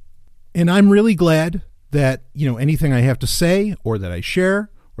that. And I'm really glad that, anything I have to say or that I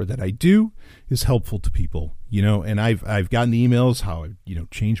share or that I do is helpful to people, and I've gotten the emails how I've,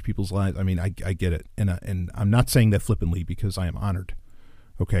 changed people's lives. I get it. And I'm not saying that flippantly, because I am honored,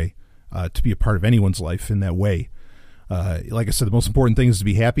 okay, to be a part of anyone's life in that way. Like I said, the most important thing is to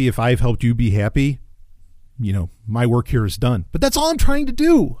be happy. If I've helped you be happy, my work here is done. But that's all I'm trying to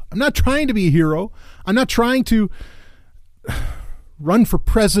do. I'm not trying to be a hero. I'm not trying to run for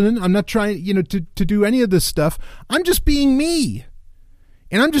president. I'm not trying, to do any of this stuff. I'm just being me.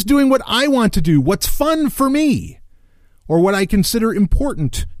 And I'm just doing what I want to do, what's fun for me, or what I consider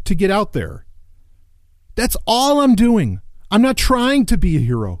important to get out there. That's all I'm doing. I'm not trying to be a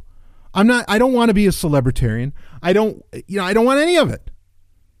hero. I don't want to be a celebritarian. I don't want any of it.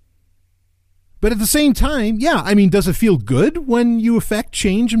 But at the same time, yeah, I mean, does it feel good when you affect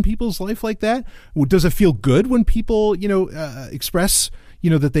change in people's life like that? Does it feel good when people, express,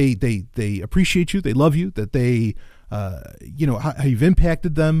 that they appreciate you, they love you, that they, how you've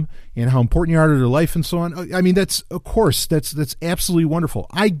impacted them and how important you are to their life and so on? I mean, that's absolutely wonderful.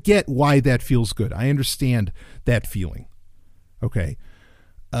 I get why that feels good. I understand that feeling. Okay.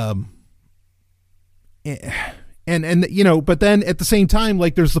 And but then at the same time,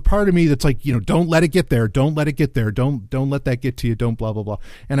 like, there's the part of me that's like, don't let it get there. Don't let it get there. Don't let that get to you. Don't blah, blah, blah.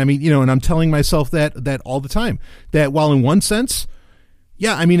 And I mean, and I'm telling myself that all the time, that while in one sense,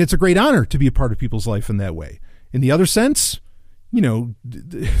 yeah, I mean, it's a great honor to be a part of people's life in that way. In the other sense,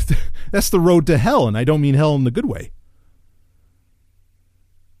 that's the road to hell. And I don't mean hell in the good way.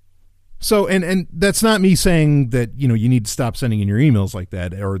 So, and that's not me saying that, you need to stop sending in your emails like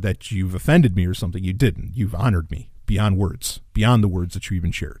that, or that you've offended me or something. You didn't. You've honored me beyond words, beyond the words that you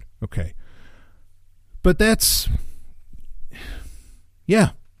even shared. Okay. But that's,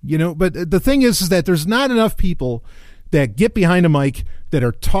 yeah, but the thing is that there's not enough people that get behind a mic that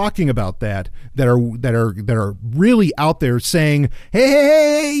are talking about that are really out there saying,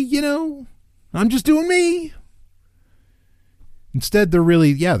 hey, I'm just doing me. Instead, they're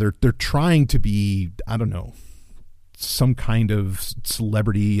really, they're trying to be, I don't know, some kind of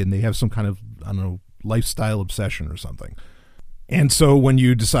celebrity, and they have some kind of, I don't know, lifestyle obsession or something. And so when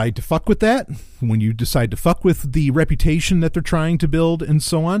you decide to fuck with that, when you decide to fuck with the reputation that they're trying to build and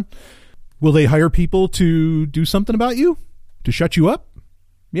so on, will they hire people to do something about you? To shut you up?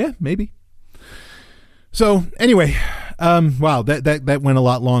 Yeah, maybe. So anyway, wow, that went a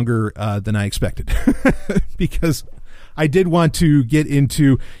lot longer than I expected because I did want to get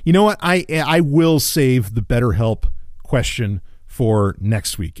into, what, I will save the BetterHelp question for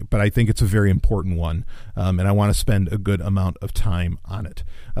next week, but I think it's a very important one, and I want to spend a good amount of time on it.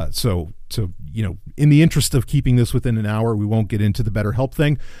 So in the interest of keeping this within an hour, we won't get into the BetterHelp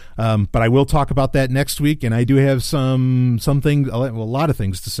thing, but I will talk about that next week, and I do have some things, a lot of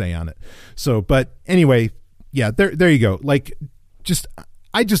things to say on it. So, but anyway, yeah, there you go. Like,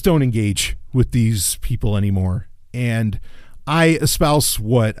 I just don't engage with these people anymore. And I espouse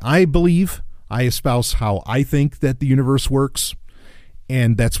what I believe. I espouse how I think that the universe works.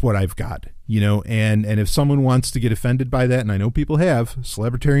 And that's what I've got, and if someone wants to get offended by that, and I know people have,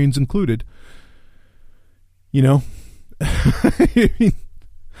 celebritarians included,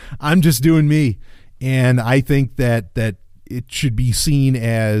 I'm just doing me. And I think that it should be seen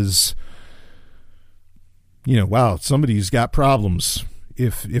as, wow, somebody's got problems.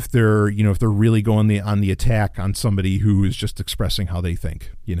 If they're really going on the attack on somebody who is just expressing how they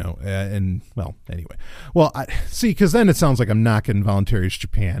think, and well, anyway, well, because then it sounds like I'm knocking Voluntarists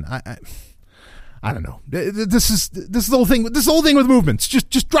Japan. I don't know. This is the whole thing. This whole thing with movements.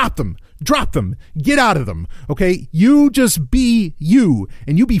 Just drop them. Get out of them. Okay. You just be you,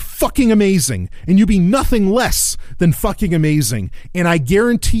 and you be fucking amazing, and you be nothing less than fucking amazing. And I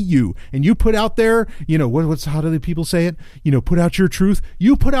guarantee you, and you put out there, how do the people say it? Put out your truth.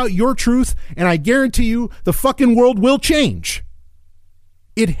 You put out your truth, and I guarantee you the fucking world will change.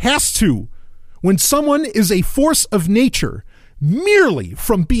 It has to. When someone is a force of nature merely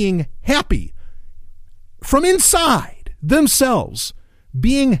from being happy, from inside themselves,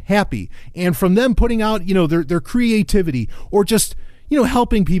 being happy, and from them putting out, their creativity, or just,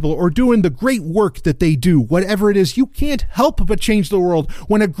 helping people, or doing the great work that they do, whatever it is, you can't help but change the world.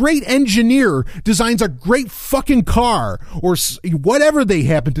 When a great engineer designs a great fucking car, or whatever they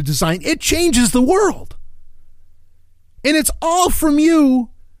happen to design, it changes the world. And it's all from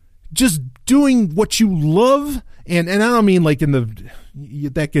you just doing what you love. And I don't mean like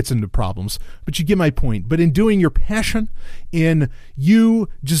that gets into problems, but you get my point. But in doing your passion, in you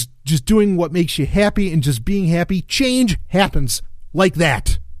just doing what makes you happy and just being happy, change happens like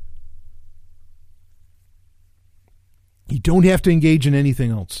that. You don't have to engage in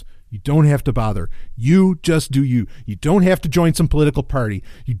anything else. You don't have to bother. You just do you. You don't have to join some political party.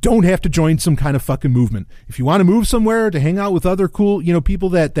 You don't have to join some kind of fucking movement. If you want to move somewhere to hang out with other cool, people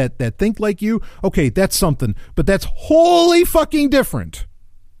that think like you, okay, that's something. But that's wholly fucking different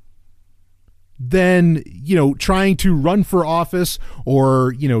than, trying to run for office,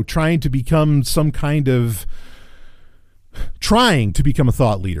 or, trying to become a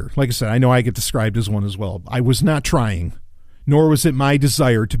thought leader. Like I said, I know I get described as one as well. I was not trying, nor was it my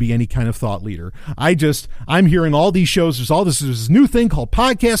desire to be any kind of thought leader. I'm hearing all these shows. There's this new thing called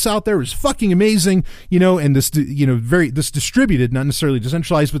podcasts out there. It's fucking amazing, and this, this distributed, not necessarily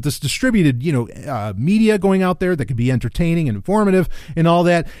decentralized, but this distributed, media going out there that can be entertaining and informative and all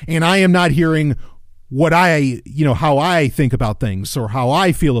that. And I am not hearing what how I think about things or how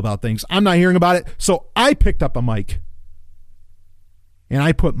I feel about things. I'm not hearing about it. So I picked up a mic and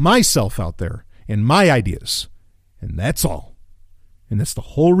I put myself out there and my ideas, and that's all. And that's the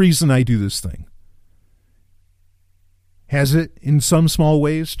whole reason I do this thing. Has it in some small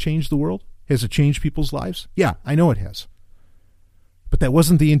ways changed the world? Has it changed people's lives? Yeah, I know it has. But that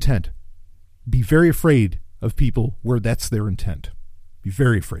wasn't the intent. Be very afraid of people where that's their intent. Be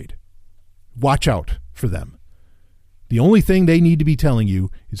very afraid. Watch out for them. The only thing they need to be telling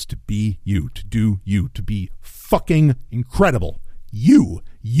you is to be you, to do you, to be fucking incredible. You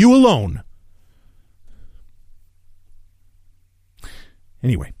alone.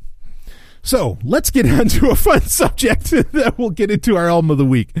 Anyway, so let's get on to a fun subject that we'll get into our album of the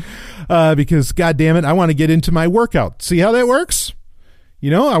week. Because, God damn it, I want to get into my workout. See how that works?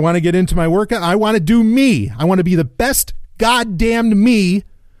 I want to get into my workout. I want to do me. I want to be the best goddamned me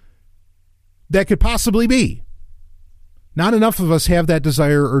that could possibly be. Not enough of us have that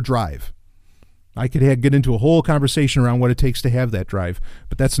desire or drive. I could get into a whole conversation around what it takes to have that drive,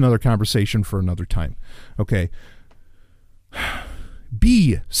 but that's another conversation for another time. Okay.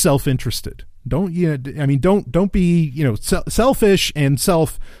 Be self-interested. Don't be, selfish and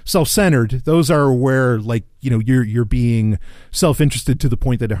self-centered. Those are where, you're being self-interested to the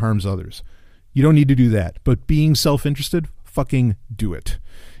point that it harms others. You don't need to do that. But being self-interested, fucking do it.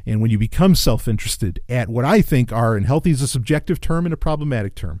 And when you become self-interested at what I think are, and healthy is a subjective term and a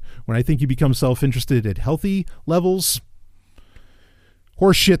problematic term. When I think you become self-interested at healthy levels,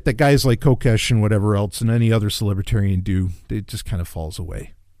 horse shit that guys like Kokesh and whatever else and any other celebritarian do, it just kind of falls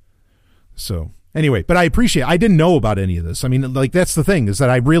away. So anyway, but I didn't know about any of this. I mean, that's the thing, is that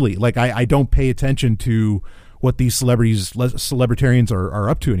I really, I don't pay attention to what these celebritarians are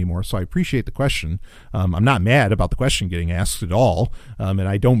up to anymore. So I appreciate the question. I'm not mad about the question getting asked at all. And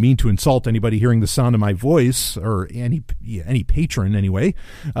I don't mean to insult anybody hearing the sound of my voice, or any patron anyway.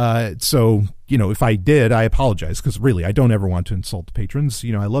 So, if I did, I apologize, because really, I don't ever want to insult the patrons.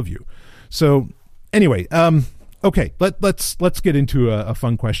 I love you. So anyway, okay, let's get into a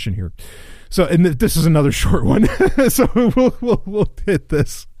fun question here. So, and this is another short one. So we'll hit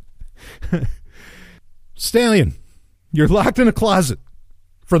this. Stallion, you're locked in a closet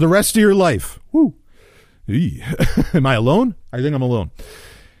for the rest of your life. Woo. Am I alone? I think I'm alone.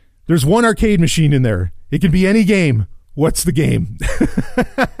 There's one arcade machine in there. It can be any game. What's the game?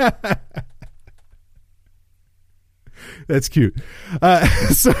 That's cute.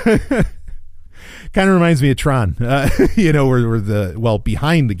 So kind of reminds me of Tron, where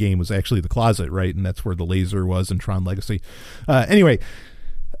behind the game was actually the closet, right? And that's where the laser was in Tron Legacy. Anyway,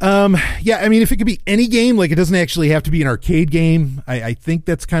 if it could be any game, it doesn't actually have to be an arcade game. I think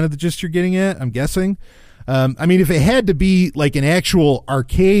that's kind of the gist you're getting at, I'm guessing. If it had to be an actual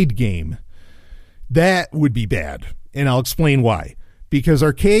arcade game, that would be bad. And I'll explain why. Because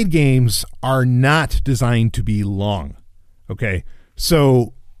arcade games are not designed to be long. Okay.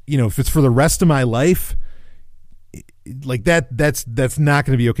 So, if it's for the rest of my life, that's not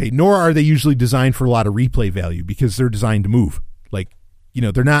going to be okay. Nor are they usually designed for a lot of replay value, because they're designed to move.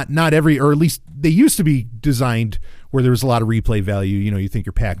 They're not every, or at least they used to be designed where there was a lot of replay value. You think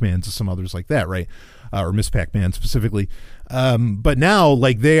your Pac-Mans and some others like that, right? Or Miss Pac-Man specifically. But now,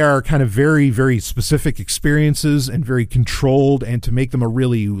 they are kind of very, very specific experiences and very controlled, and to make them a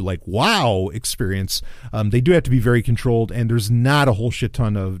really, wow experience, they do have to be very controlled, and there's not a whole shit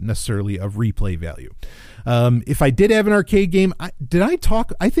ton of necessarily of replay value. If I did have an arcade game, I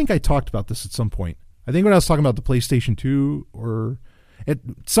think I talked about this at some point. I think when I was talking about the PlayStation 2, or at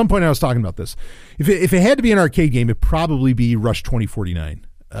some point I was talking about this. If it had to be an arcade game, it'd probably be Rush 2049.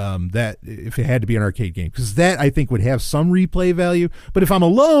 That if it had to be an arcade game, because that I think would have some replay value. But if I'm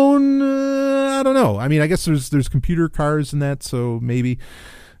alone, I don't know. I guess there's computer cars and that, so maybe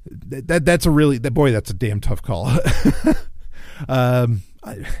that's a damn tough call.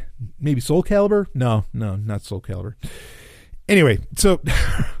 Maybe Soul Calibur? No, not Soul Calibur. Anyway, so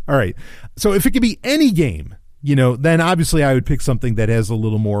all right. So if it could be any game, then obviously I would pick something that has a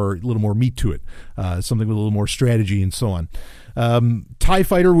little more meat to it, something with a little more strategy and so on. TIE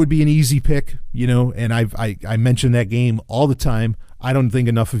Fighter would be an easy pick, and I mention that game all the time. I don't think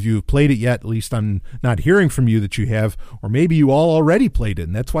enough of you have played it yet. At least I'm not hearing from you that you have, or maybe you all already played it,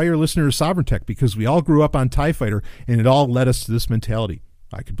 and that's why you're a listener to Sovereign Tech, because we all grew up on TIE Fighter, and it all led us to this mentality.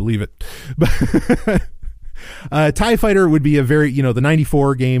 I could believe it. TIE Fighter would be a very, the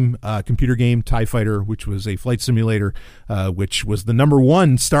 94 game, computer game, TIE Fighter, which was a flight simulator, which was the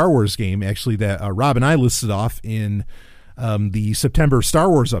 #1 Star Wars game, actually, that Rob and I listed off in the September Star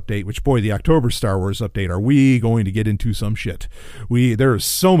Wars update, which, boy, the October Star Wars update, are we going to get into some shit? There is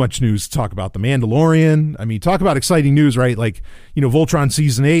so much news to talk about. The Mandalorian. I mean, talk about exciting news, right? Like, Voltron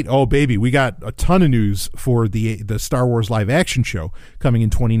Season 8. Oh, baby, we got a ton of news for the Star Wars live action show coming in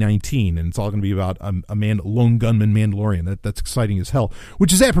 2019, and it's all going to be about a lone gunman Mandalorian. That's exciting as hell,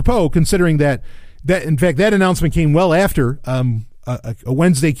 which is apropos considering that in fact, that announcement came well after a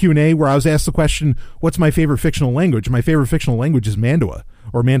Wednesday Q&A where I was asked the question, what's my favorite fictional language? My favorite fictional language is Mandoa,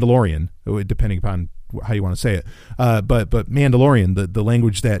 or Mandalorian, depending upon how you want to say it. But Mandalorian, the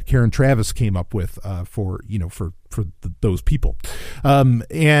language that Karen Travis came up with for those people.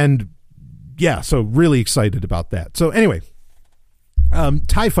 And yeah, so really excited about that. So anyway,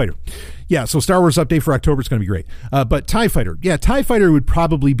 TIE Fighter. Yeah, so Star Wars update for October is going to be great. But TIE Fighter. Yeah, TIE Fighter would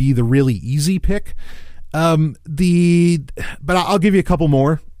probably be the really easy pick. But I'll give you a couple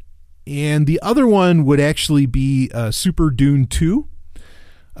more. And the other one would actually be Super Dune 2.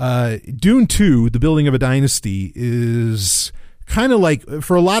 Dune 2, The Building of a Dynasty, is kind of like,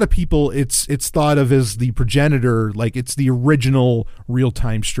 for a lot of people, it's thought of as the progenitor, like it's the original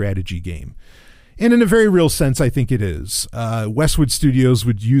real-time strategy game. And in a very real sense, I think it is. Westwood Studios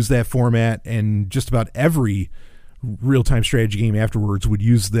would use that format, and just about every real-time strategy game afterwards would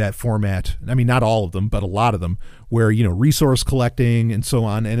use that format. I mean, not all of them, but a lot of them, where, resource collecting and so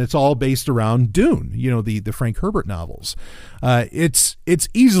on. And it's all based around Dune, the Frank Herbert novels. It's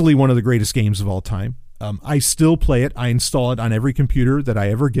easily one of the greatest games of all time. I still play it. I install it on every computer that I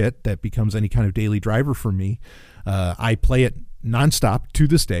ever get that becomes any kind of daily driver for me. I play it nonstop to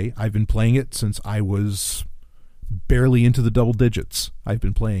this day. I've been playing it since I was barely into the double digits. I've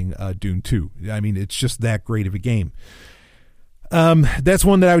been playing Dune 2. I mean, it's just that great of a game. That's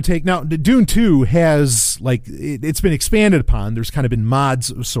one that I would take. Now, Dune 2 has, it's been expanded upon. There's kind of been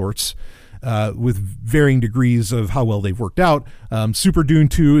mods of sorts with varying degrees of how well they've worked out. Super Dune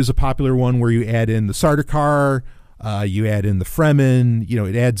 2 is a popular one where you add in the Sardaukar, you add in the Fremen,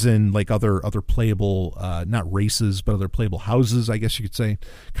 it adds in other playable, not races, but other playable houses, I guess you could say,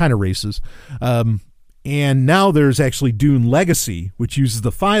 kind of races. And now there's actually Dune Legacy, which uses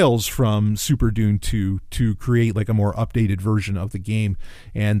the files from Super Dune 2 to create a more updated version of the game.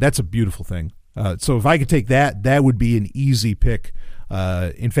 And that's a beautiful thing. So if I could take that would be an easy pick.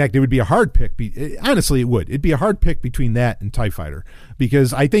 In fact, it would be a hard pick. Honestly, it would. It'd be a hard pick between that and TIE Fighter,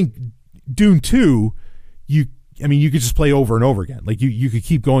 because I think Dune 2, you could just play over and over again. You could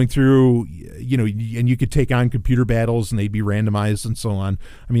keep going through, and you could take on computer battles and they'd be randomized and so on.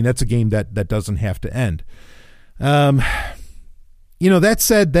 I mean, that's a game that doesn't have to end. That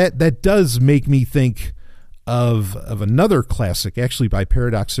said, that does make me think of another classic, actually by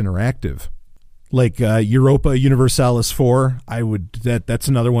Paradox Interactive, Europa Universalis 4. That's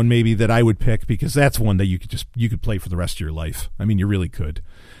another one maybe that I would pick, because that's one that you could play for the rest of your life. I mean, you really could.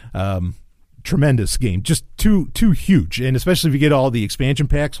 Tremendous game, just too huge, and especially if you get all the expansion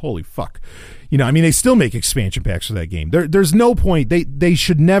packs, holy fuck. They still make expansion packs for that game. There's no point. They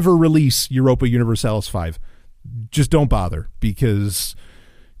should never release Europa Universalis 5. Just don't bother, because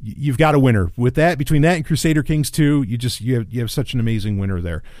you've got a winner with that. Between that and Crusader Kings 2, you have such an amazing winner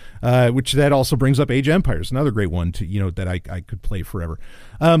there. Which that also brings up Age of Empires, another great one that I could play forever.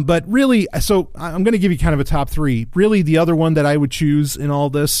 But really, so I'm going to give you kind of a top three. Really, the other one that I would choose in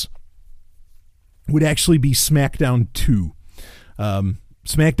all this would actually be SmackDown 2.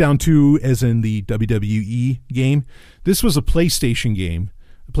 SmackDown 2 as in the WWE game. This was a PlayStation game,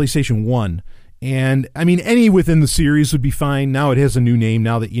 a PlayStation 1. And, I mean, any within the series would be fine. Now it has a new name.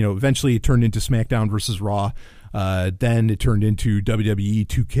 Now that, eventually it turned into SmackDown versus Raw. Then it turned into WWE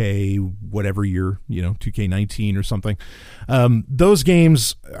 2K, whatever year, 2K19 or something. Those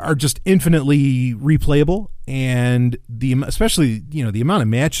games are just infinitely replayable, and especially the amount of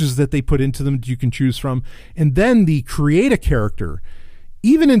matches that they put into them that you can choose from, and then the create a character,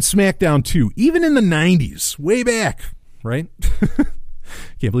 even in SmackDown 2, even in the 90s, way back, right?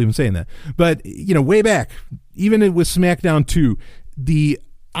 Can't believe I'm saying that, but way back, even with SmackDown 2, the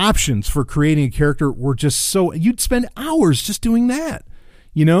options for creating a character were just so, you'd spend hours just doing that,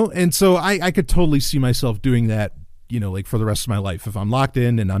 and so I could totally see myself doing that, for the rest of my life. If I'm locked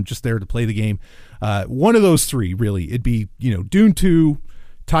in and I'm just there to play the game, one of those three, really, it'd be, Dune 2,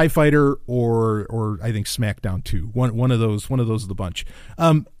 TIE Fighter, or I think SmackDown 2, one of those of the bunch.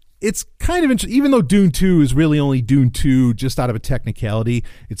 It's kind of interesting, even though Dune 2 is really only Dune 2 just out of a technicality.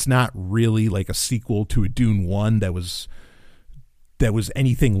 It's not really like a sequel to a Dune 1 that was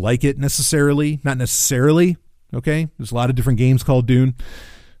anything like it necessarily. Not necessarily, okay? There's a lot of different games called Dune.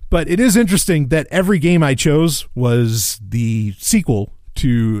 But it is interesting that every game I chose was the sequel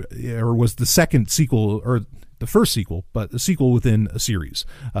to, or was the second sequel, or the first sequel, but a sequel within a series,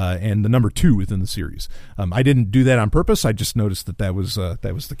 and the number 2 within the series. I didn't do that on purpose. I just noticed that was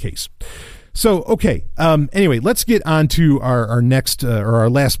the case. So, okay. Anyway, let's get on to our next or our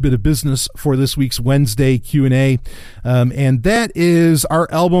last bit of business for this week's Wednesday Q&A. And that is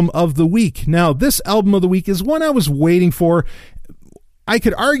our album of the week. Now, this album of the week is one I was waiting for. I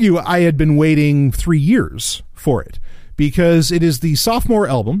could argue I had been waiting 3 years for it, because it is the sophomore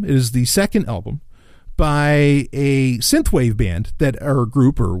album. It is the second album by a synthwave band or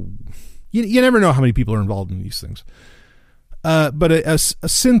group, or you never know how many people are involved in these things. But a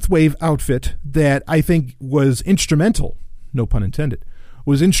synthwave outfit that I think was instrumental, no pun intended,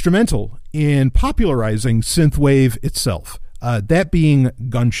 was instrumental in popularizing synthwave itself, that being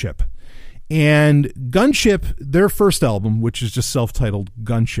Gunship. And Gunship, their first album, which is just self-titled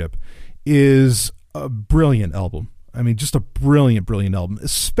Gunship, is a brilliant album. I mean, just a brilliant, brilliant album.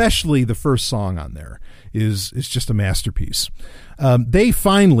 Especially the first song on there is just a masterpiece. They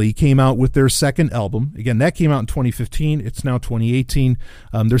finally came out with their second album. Again, that came out in 2015. It's now 2018.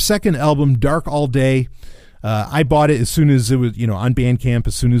 Their second album, Dark All Day. I bought it as soon as it was, on Bandcamp.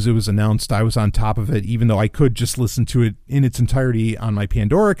 As soon as it was announced, I was on top of it, even though I could just listen to it in its entirety on my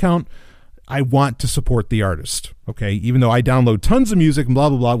Pandora account. I want to support the artist, okay? Even though I download tons of music and blah,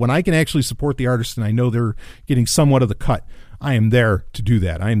 blah, blah, when I can actually support the artist and I know they're getting somewhat of the cut, I am there to do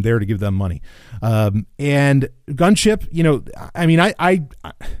that. I am there to give them money. And Gunship, I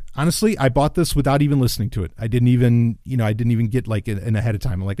honestly, I bought this without even listening to it. I didn't even get like an ahead of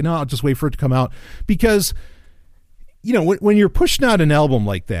time. I'm like, no, I'll just wait for it to come out, because, when you're pushing out an album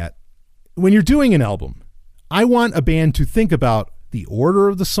like that, when you're doing an album, I want a band to think about the order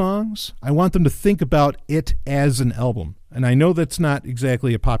of the songs. I want them to think about it as an album. And I know that's not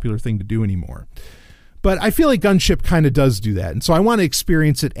exactly a popular thing to do anymore, but I feel like Gunship kind of does do that. And so I want to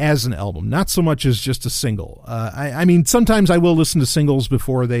experience it as an album, not so much as just a single. I mean, sometimes I will listen to singles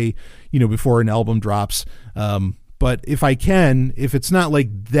before before an album drops. But if I can, if it's not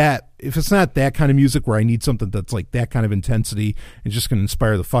that kind of music where I need something that's like that kind of intensity and just going to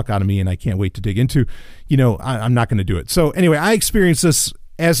inspire the fuck out of me and I can't wait to dig into, I'm not going to do it. So anyway, I experienced this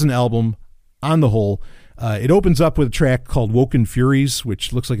as an album on the whole. It opens up with a track called Woken Furies,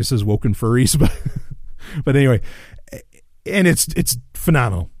 which looks like it says Woken Furries, but anyway, and it's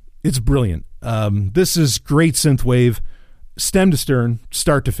phenomenal. It's brilliant. This is great synthwave, stem to stern,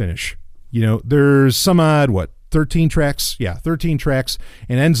 start to finish. There's some odd, 13 tracks? Yeah, 13 tracks,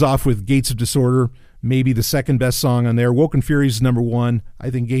 and ends off with Gates of Disorder, maybe the second best song on there. Woken Furies is number 1. I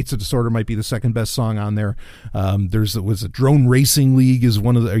think Gates of Disorder might be the second best song on there. Was a Drone Racing League is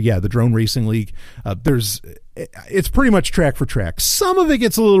one of the Drone Racing League. It's pretty much track for track. Some of it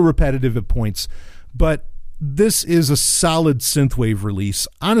gets a little repetitive at points, but this is a solid synthwave release,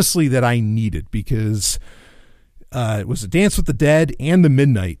 honestly, that I needed, because it was a Dance with the Dead and the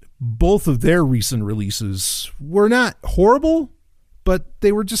Midnight. Both of their recent releases were not horrible, but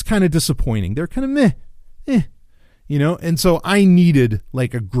they were just kind of disappointing. They're kind of meh, and so I needed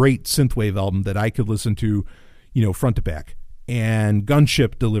like a great synthwave album that I could listen to, front to back. And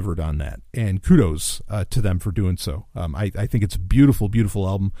Gunship delivered on that, and kudos to them for doing so. I think it's a beautiful, beautiful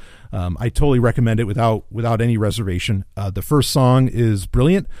album. I totally recommend it without any reservation. The first song is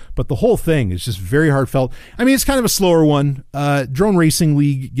brilliant, but the whole thing is just very heartfelt. I mean, it's kind of a slower one. Drone Racing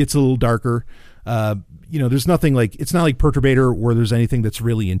League gets a little darker. There's nothing like, it's not like Perturbator where there's anything that's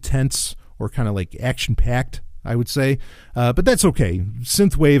really intense or kind of like action packed, I would say. But that's okay.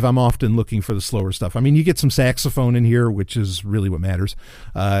 Synthwave, I'm often looking for the slower stuff. I mean, you get some saxophone in here, which is really what matters.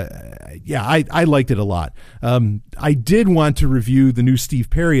 I liked it a lot. I did want to review the new Steve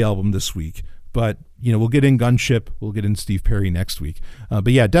Perry album this week, but, we'll get in Gunship. We'll get in Steve Perry next week.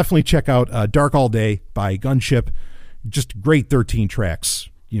 But yeah, definitely check out Dark All Day by Gunship. Just great 13 tracks.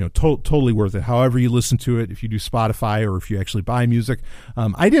 Totally worth it. However you listen to it, if you do Spotify or if you actually buy music.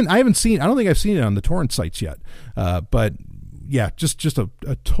 I don't think I've seen it on the torrent sites yet. But yeah, just a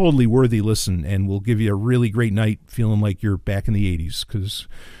totally worthy listen, and will give you a really great night feeling like you're back in the 80s, because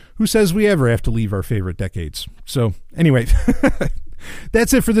who says we ever have to leave our favorite decades? So anyway,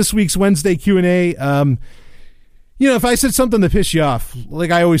 that's it for this week's Wednesday Q&A. If I said something that pissed you off,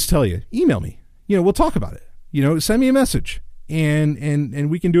 like I always tell you, email me. We'll talk about it. Send me a message. And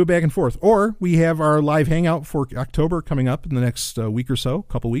we can do it back and forth. Or we have our live hangout for October coming up in the next week or so,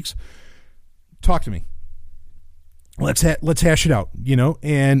 couple weeks. Talk to me. Let's hash it out,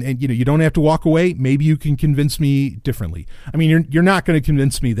 and you don't have to walk away. Maybe you can convince me differently. I mean, you're not going to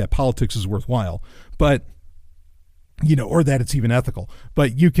convince me that politics is worthwhile, but or that it's even ethical.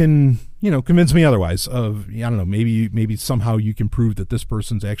 But you can, convince me otherwise of, I don't know, maybe somehow you can prove that this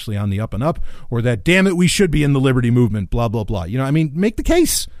person's actually on the up and up, or that, damn it, we should be in the liberty movement, blah, blah, blah. Make the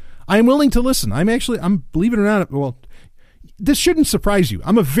case. I'm willing to listen. I'm believe it or not, well, this shouldn't surprise you.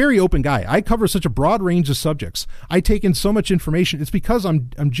 I'm a very open guy. I cover such a broad range of subjects. I take in so much information. It's because I'm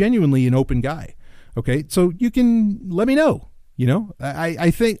genuinely an open guy. Okay. So you can let me know,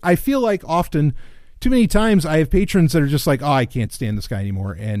 I feel like often, too many times I have patrons that are just like, oh, I can't stand this guy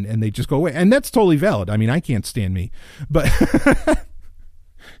anymore. And they just go away. And that's totally valid. I can't stand me, but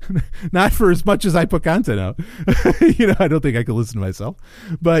not for as much as I put content out. I don't think I can listen to myself,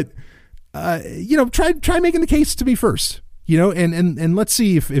 but, try making the case to me first, and let's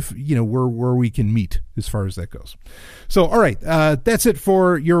see if where we can meet as far as that goes. So, all right. That's it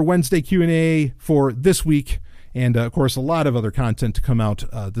for your Wednesday Q&A for this week. And, of course, a lot of other content to come out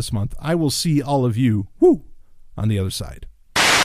this month. I will see all of you on the other side.